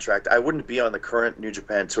under contract, I wouldn't be on the current New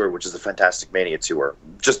Japan tour, which is the Fantastic Mania tour.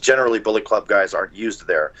 Just generally, Bullet Club guys aren't used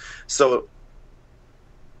there. So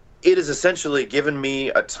it has essentially given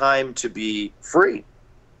me a time to be free.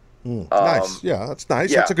 Nice. Yeah, that's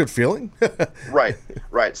nice. Yeah. That's a good feeling. Right.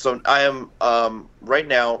 So I am right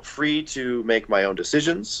now free to make my own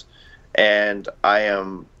decisions, and I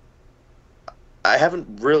haven't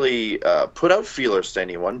really put out feelers to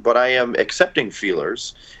anyone, but I am accepting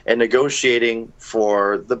feelers and negotiating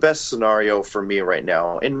for the best scenario for me right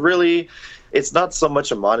now. And really, it's not so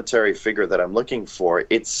much a monetary figure that I'm looking for.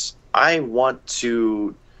 I want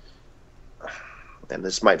to, and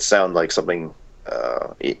this might sound like something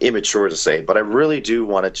immature to say, but I really do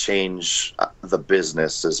want to change the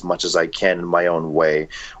business as much as I can in my own way,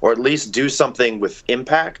 or at least do something with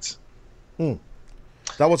impact.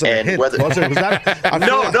 That wasn't a hint, was it? Was that,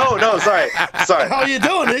 no, sorry. How are you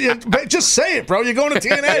doing? Just say it, bro. You're going to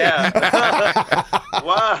TNA. Yeah.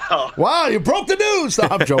 Wow, you broke the news. No,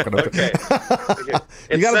 I'm joking. Okay.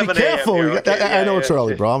 You got to be careful. I know it's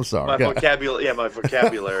early, bro. I'm sorry. My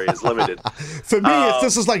vocabulary is limited. For me,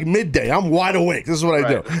 this is like midday. I'm wide awake. This is what I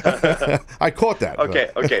do. I caught that. Okay.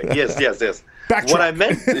 Yes. Backtrack. What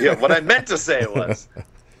I meant to say was,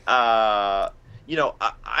 I'm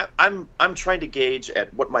trying to gauge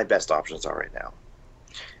at what my best options are right now.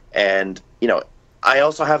 And, I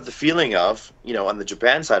also have the feeling of, on the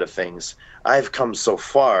Japan side of things, I've come so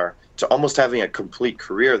far to almost having a complete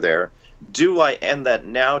career there. Do I end that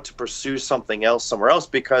now to pursue something else somewhere else?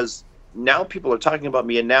 Because now people are talking about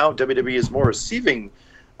me, and now WWE is more receiving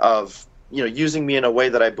of, using me in a way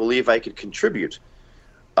that I believe I could contribute.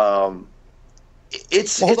 Hold on,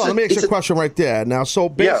 let me ask you a question right there. Now, so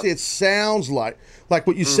basically it sounds like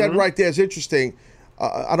what you said right there is interesting.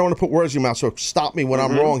 I don't want to put words in your mouth, so stop me when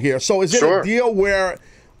I'm wrong here. So is it a deal where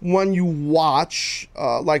when you watch,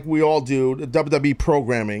 like we all do, the WWE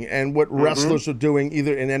programming and what wrestlers are doing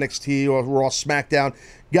either in NXT or Raw, SmackDown,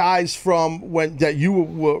 guys from that you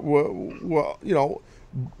were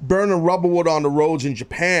burning rubber wood on the roads in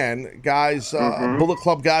Japan, guys, Bullet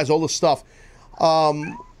Club guys, all this stuff,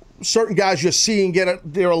 certain guys you're seeing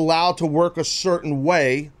they're allowed to work a certain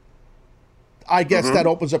way. I guess that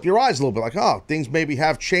opens up your eyes a little bit, like, oh, things maybe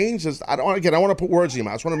have changed. I want to put words in your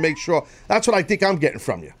mouth. I just want to make sure. That's what I think I'm getting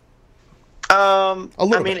from you.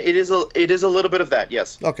 It is a little bit of that,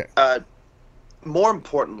 yes. Okay. More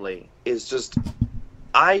importantly, is just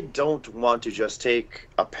I don't want to just take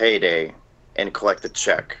a payday and collect a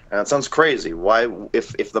check. And it sounds crazy. Why,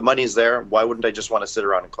 if the money's there, why wouldn't I just want to sit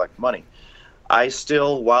around and collect money? I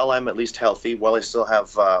still, while I'm at least healthy, while I still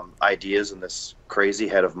have ideas in this crazy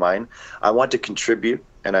head of mine, I want to contribute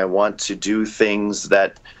and I want to do things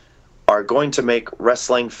that are going to make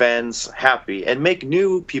wrestling fans happy and make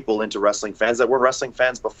new people into wrestling fans that were wrestling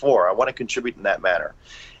fans before. I want to contribute in that manner.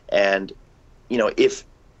 And, you know, if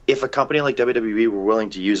a company like WWE were willing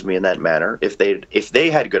to use me in that manner, if they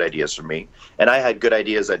had good ideas for me and I had good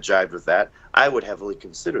ideas that jived with that, I would heavily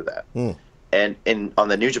consider that. And on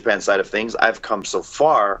the New Japan side of things, I've come so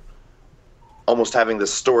far, almost having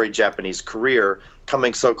this storied Japanese career,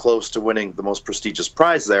 coming so close to winning the most prestigious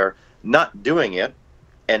prize there, not doing it,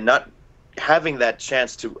 and not having that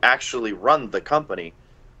chance to actually run the company.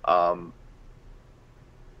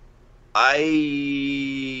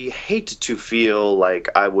 I hate to feel like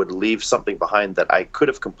I would leave something behind that I could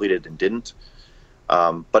have completed and didn't.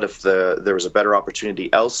 But if there was a better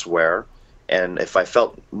opportunity elsewhere, and if I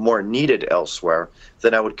felt more needed elsewhere,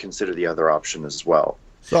 then I would consider the other option as well.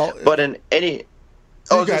 So, but in any,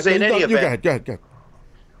 Go ahead.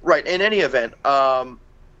 Right, in any event, no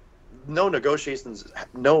negotiations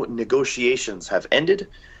have ended,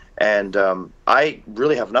 and I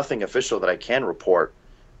really have nothing official that I can report.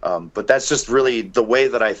 But that's just really the way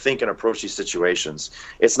that I think and approach these situations.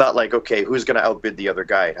 It's not like, okay, who's going to outbid the other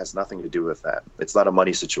guy? It has nothing to do with that. It's not a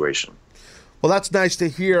money situation. Well, that's nice to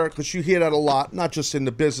hear, because you hear that a lot, not just in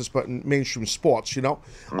the business, but in mainstream sports, you know,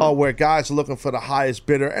 where guys are looking for the highest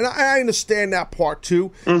bidder. And I understand that part,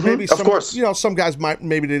 too. Maybe of course. You know, some guys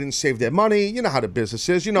maybe they didn't save their money. You know how the business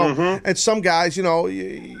is, you know. And some guys, you know,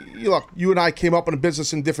 look, you and I came up in a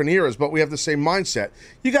business in different eras, but we have the same mindset.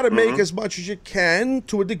 You got to make as much as you can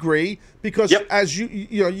to a degree, because as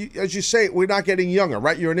as you say, we're not getting younger,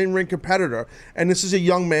 right? You're an in-ring competitor, and this is a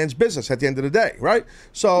young man's business at the end of the day, right?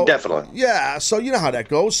 So definitely, yeah. So you know how that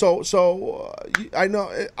goes. So I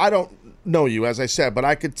know I don't know you, as I said, but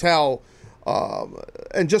I could tell,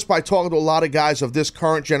 and just by talking to a lot of guys of this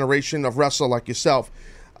current generation of wrestler like yourself,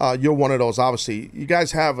 you're one of those. Obviously, you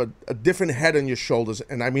guys have a different head on your shoulders,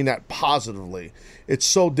 and I mean that positively. It's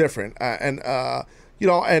so different, you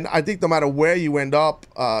know, and I think no matter where you end up,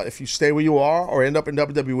 if you stay where you are or end up in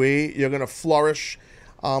WWE, you're going to flourish.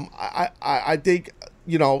 I think,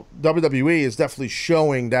 you know, WWE is definitely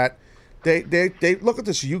showing that they look at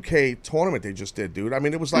this UK tournament they just did, dude. I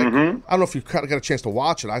mean, it was like, I don't know if you got a chance to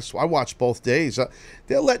watch it. I watched both days.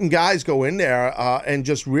 They're letting guys go in there and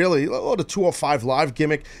just really, the 205 Live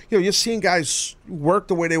gimmick. You know, you're seeing guys work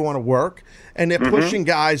the way they want to work, and they're pushing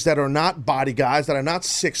guys that are not body guys, that are not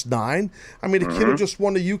 6'9". I mean, the kid who just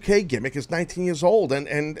won the UK gimmick is 19 years old,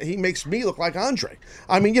 and he makes me look like Andre.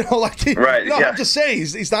 I mean, you know, like, I'm just saying,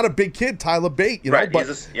 he's not a big kid, Tyler Bate, you know. Right, but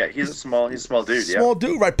he's a small dude, Small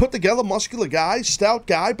dude, right, put together, muscular guy, stout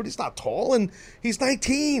guy, but he's not tall, and he's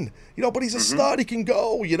 19, you know, but he's a stud, he can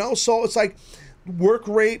go, you know, so it's like, work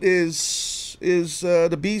rate is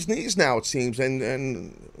the bee's knees now, it seems,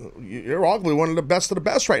 and you're arguably one of the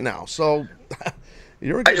best right now. So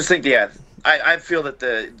I just think, I feel that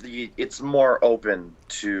it's more open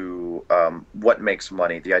to what makes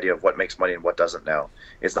money, the idea of what makes money and what doesn't now.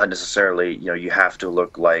 It's not necessarily, you know, you have to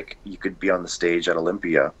look like you could be on the stage at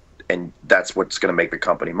Olympia, and that's what's going to make the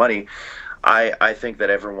company money. I think that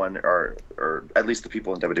everyone, or at least the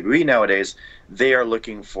people in WWE nowadays, they are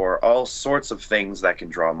looking for all sorts of things that can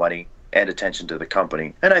draw money and attention to the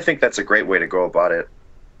company. And I think that's a great way to go about it.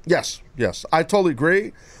 Yes, I totally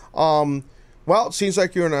agree. Well, it seems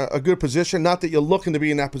like you're in a good position. Not that you're looking to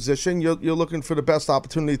be in that position. You're looking for the best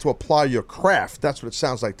opportunity to apply your craft. That's what it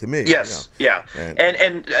sounds like to me. Yes, you know?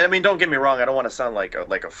 And I mean, don't get me wrong. I don't want to sound like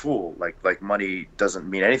a fool. Like money doesn't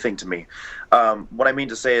mean anything to me. What I mean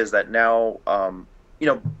to say is that now, you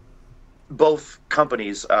know, both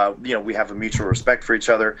companies, you know, we have a mutual respect for each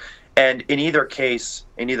other, and in either case,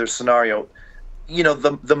 in either scenario, you know,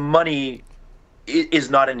 the money is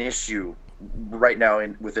not an issue right now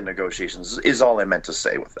within negotiations, is all I meant to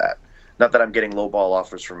say with that. Not that I'm getting lowball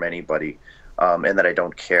offers from anybody, and that I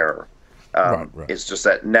don't care. Right. It's just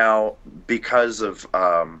that now, because of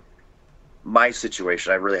my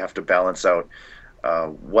situation, I really have to balance out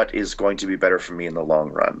what is going to be better for me in the long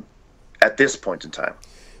run at this point in time.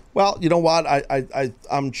 Well, you know what?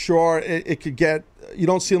 I'm sure it could get you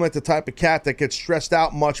don't seem like the type of cat that gets stressed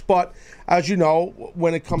out much. But as you know,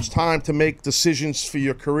 when it comes time to make decisions for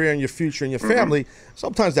your career and your future and your family,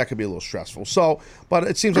 sometimes that can be a little stressful. So, but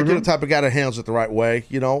it seems like you're the type of guy that handles it the right way.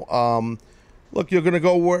 You know, look, you're going to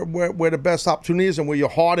go where the best opportunity is and where your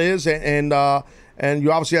heart is, and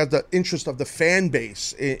you obviously have the interest of the fan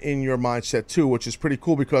base in your mindset too, which is pretty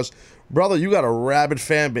cool because, brother, you got a rabid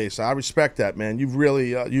fan base. I respect that, man. You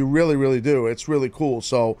really do. It's really cool.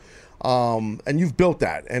 So, and you've built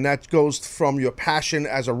that, and that goes from your passion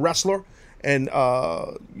as a wrestler, and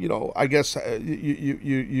you know, I guess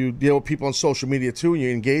you deal with people on social media too, and you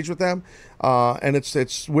engage with them, and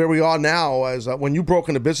it's where we are now. As when you broke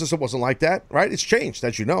into business, it wasn't like that, right? It's changed,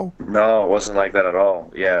 as you know. No, it wasn't like that at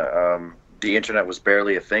all. Yeah. The internet was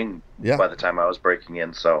barely a thing by the time I was breaking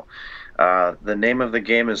in. So the name of the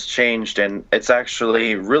game has changed, and it's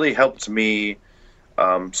actually really helped me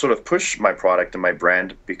sort of push my product and my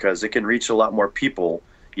brand because it can reach a lot more people.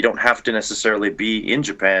 You don't have to necessarily be in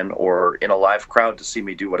Japan or in a live crowd to see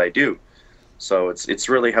me do what I do. So it's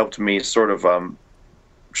really helped me sort of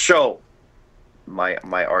show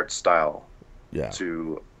my art style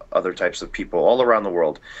to other types of people all around the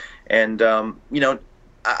world. And, you know,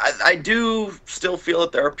 I do still feel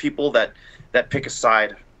that there are people that pick a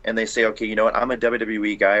side and they say, okay, you know what, I'm a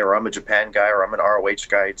WWE guy, or I'm a Japan guy, or I'm an ROH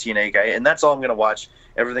guy, TNA guy, and that's all I'm going to watch.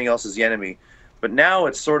 Everything else is the enemy. But now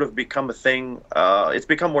it's sort of become a thing. It's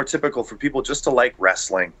become more typical for people just to like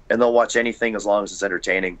wrestling, and they'll watch anything as long as it's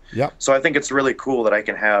entertaining. Yep. So I think it's really cool that I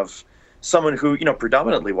can have someone who, you know,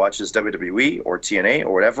 predominantly watches WWE or TNA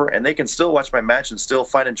or whatever, and they can still watch my match and still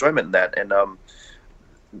find enjoyment in that. And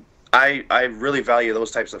I really value those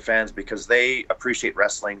types of fans because they appreciate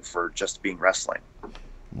wrestling for just being wrestling.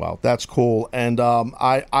 Well, that's cool. And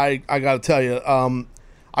I got to tell you,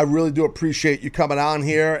 I really do appreciate you coming on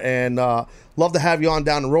here, and love to have you on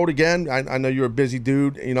down the road again. I know you're a busy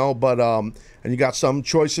dude, you know, but and you got some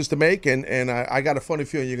choices to make, and I got a funny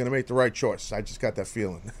feeling you're going to make the right choice. I just got that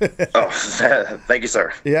feeling. Oh, thank you,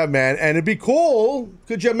 sir. Yeah, man. And it'd be cool.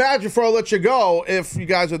 Could you imagine, before I let you go, if you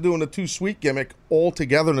guys are doing the Too Sweet gimmick all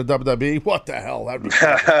together in the WWE? What the hell? That'd be cool.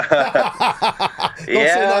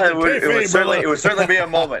 Yeah, it would certainly be a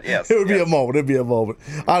moment, yes. It would be a moment. It'd be a moment.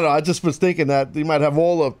 I don't know. I just was thinking that you might have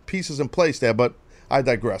all the pieces in place there, but I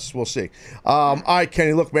digress. We'll see. All right,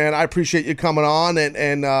 Kenny. Look, man, I appreciate you coming on,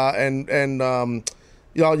 and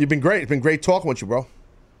you know, you've been great. It's been great talking with you, bro.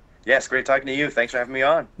 Yes, great talking to you. Thanks for having me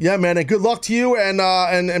on. Yeah, man, and good luck to you,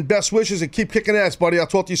 and best wishes, and keep kicking ass, buddy. I'll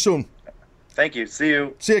talk to you soon. Thank you. See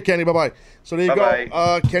you. See you, Kenny. Bye-bye. So there you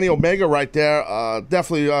go. Kenny Omega right there.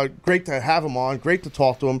 Definitely great to have him on. Great to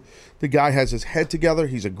talk to him. The guy has his head together.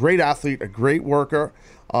 He's a great athlete, a great worker.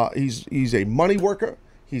 He's a money worker.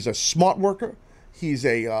 He's a smart worker. He's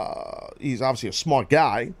obviously a smart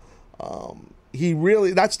guy.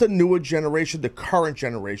 That's the newer generation, the current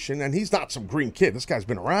generation, and he's not some green kid. This guy's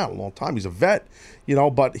been around a long time. He's a vet, you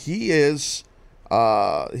know, but he's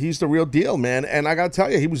the real deal, man. And I got to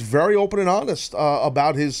tell you, he was very open and honest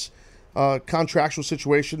about his contractual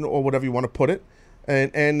situation, or whatever you want to put it.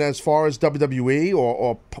 And as far as WWE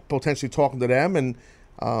or potentially talking to them, and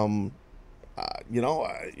you know,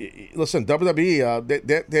 listen,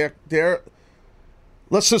 WWE, they're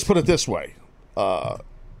let's just put it this way.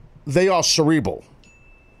 They are cerebral.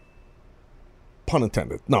 Pun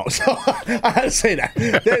intended. No, so I had to say that.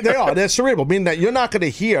 They are. They're cerebral, meaning that you're not going to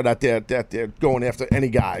hear that they're going after any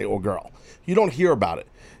guy or girl. You don't hear about it.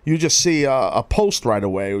 You just see a post right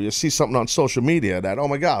away, or you see something on social media that, oh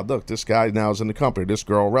my God, look, this guy now is in the company. This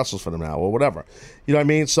girl wrestles for them now, or whatever. You know what I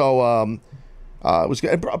mean? So it was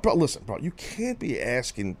good. Bro, listen, bro, you can't be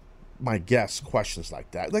asking my guests questions like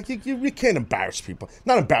that. Like you can't embarrass people.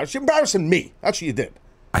 Not embarrass. You're embarrassing me. That's what you did.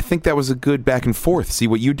 I think that was a good back and forth. See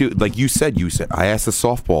what you do. Like you said, I asked the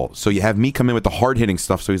softball. So you have me come in with the hard hitting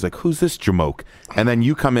stuff. So he's like, who's this jamoke? And then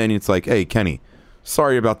you come in and it's like, hey, Kenny,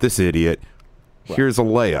 sorry about this idiot. Here's a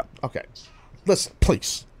layup. Okay. Listen,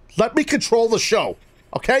 please. Let me control the show.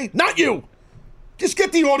 Okay? Not you. Just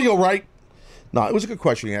get the audio right. No, it was a good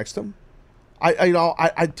question you asked him.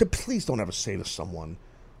 Please don't ever say to someone,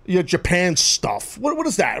 your Japan stuff. What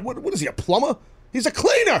is that? What is he, a plumber? He's a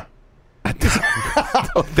cleaner.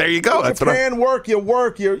 Oh, there you go. That's Japan work.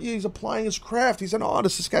 He's applying his craft. He's an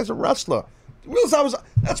artist. This guy's a wrestler. You realize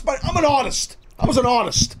I'm an artist. I was an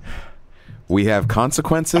artist. We have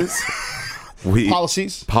consequences.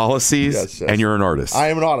 Policies. Yes. And you're an artist. I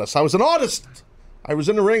am an artist. I was an artist. I was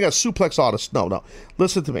in the ring, a suplex artist. No.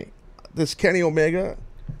 Listen to me. This Kenny Omega,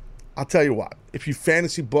 I'll tell you what. If you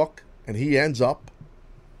fantasy book and he ends up,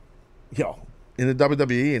 in the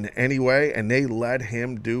WWE in any way, and they let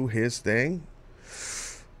him do his thing,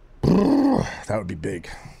 that that would be big.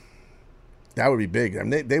 That would be big. I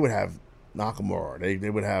mean, they would have Nakamura. They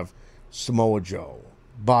would have Samoa Joe,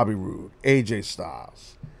 Bobby Roode, AJ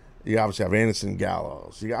Styles. You obviously have Anderson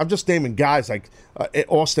Gallows. I'm just naming guys like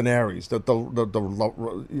Austin Aries,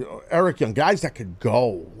 Eric Young, guys that could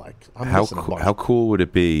go. Like, how cool would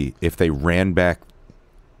it be if they ran back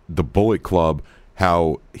the Bullet Club?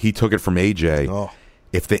 How he took it from AJ. Oh.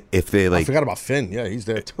 If they like, I forgot about Finn. Yeah, he's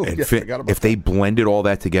there too. Yeah, if they blended all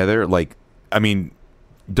that together, like, I mean,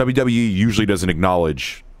 WWE usually doesn't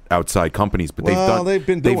acknowledge outside companies, but they've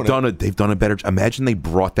done a better. Imagine they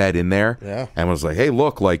brought that in there, and was like, hey,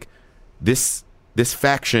 look, like this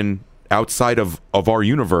faction outside of our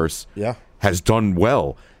universe, has done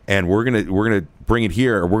well, and we're gonna bring it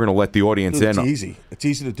here, and we're gonna let the audience in. It's easy. It's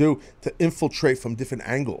easy to do, to infiltrate from different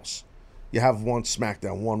angles. You have one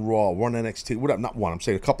SmackDown, one Raw, one NXT, whatever. Not one, I'm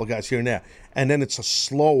saying a couple of guys here and there. And then it's a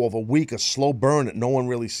slow burn that no one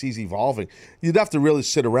really sees evolving. You'd have to really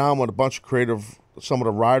sit around with a bunch of creative, some of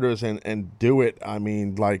the writers, and do it, I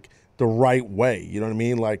mean, like, the right way. You know what I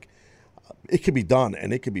mean? Like, it could be done,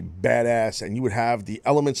 and it could be badass, and you would have the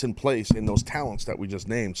elements in place in those talents that we just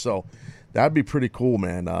named. So that'd be pretty cool,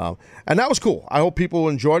 man. And that was cool. I hope people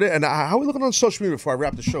enjoyed it. And how are we looking on social media before I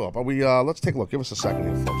wrap the show up? Are we? Let's take a look. Give us a second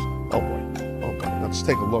here, folks. Oh, boy. Okay, let's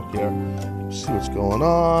take a look here. See what's going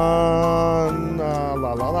on.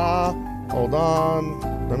 Hold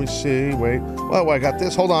on. Let me see. Wait. Well, I got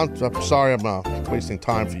this. Hold on. I'm sorry, I'm wasting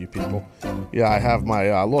time for you people. Yeah, I have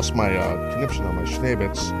I lost my connection on my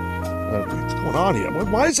Schneebits. What's going on here?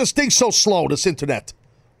 Why is this thing so slow, this internet?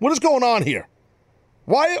 What is going on here?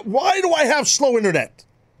 Why do I have slow internet?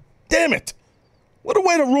 Damn it. What a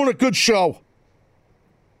way to ruin a good show.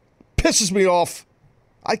 Pisses me off.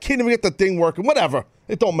 I can't even get the thing working. Whatever.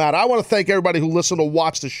 It don't matter. I want to thank everybody who listened or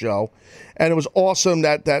watched the show. And it was awesome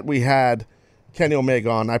that we had Kenny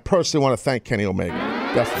Omega on. I personally want to thank Kenny Omega.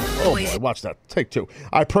 Definitely. Oh, boy, watch that. Take two.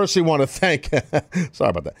 I personally want to thank... sorry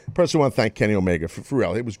about that. Personally want to thank Kenny Omega for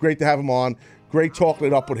real. It was great to have him on. Great talking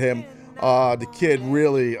it up with him. The kid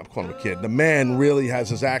really... I'm calling him a kid. The man really has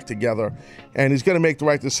his act together. And he's going to make the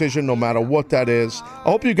right decision no matter what that is. I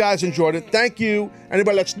hope you guys enjoyed it. Thank you.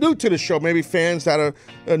 Anybody that's new to the show, maybe fans that are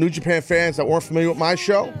New Japan fans that weren't familiar with my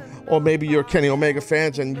show, or maybe you're Kenny Omega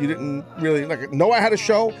fans and you didn't really know I had a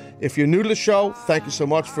show. If you're new to the show, thank you so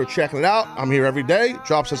much for checking it out. I'm here every day.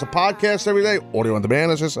 Drops as a podcast every day, audio on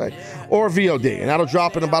demand, as I say, or VOD. And that'll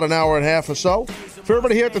drop in about an hour and a half or so. For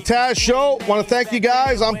everybody here at the Taz Show, want to thank you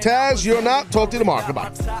guys. I'm Taz. You're not. Talk to you tomorrow.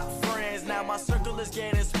 Goodbye. Now my circle is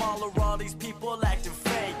getting smaller, all these people acting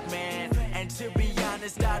fake, man. And to be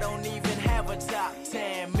honest, I don't even have a top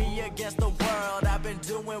 10. Me against the world, I've been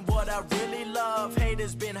doing what I really love.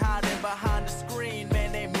 Haters been hiding behind the screen,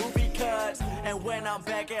 man, they movie cuts. And when I'm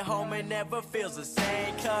back at home, it never feels the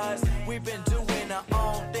same, cause we've been doing our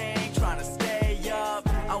own thing, trying to stay up.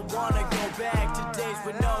 I wanna go back to days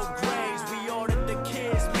with no grades. We ordered the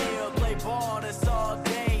kids meal, play ball, that's all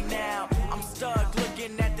day now. I'm stuck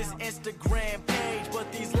looking at this Instagram page,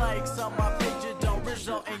 but these likes on my picture don't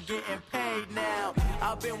result in getting paid now.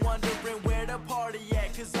 I've been wondering where the party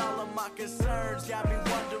at, cause all of my concerns got me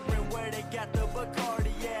wondering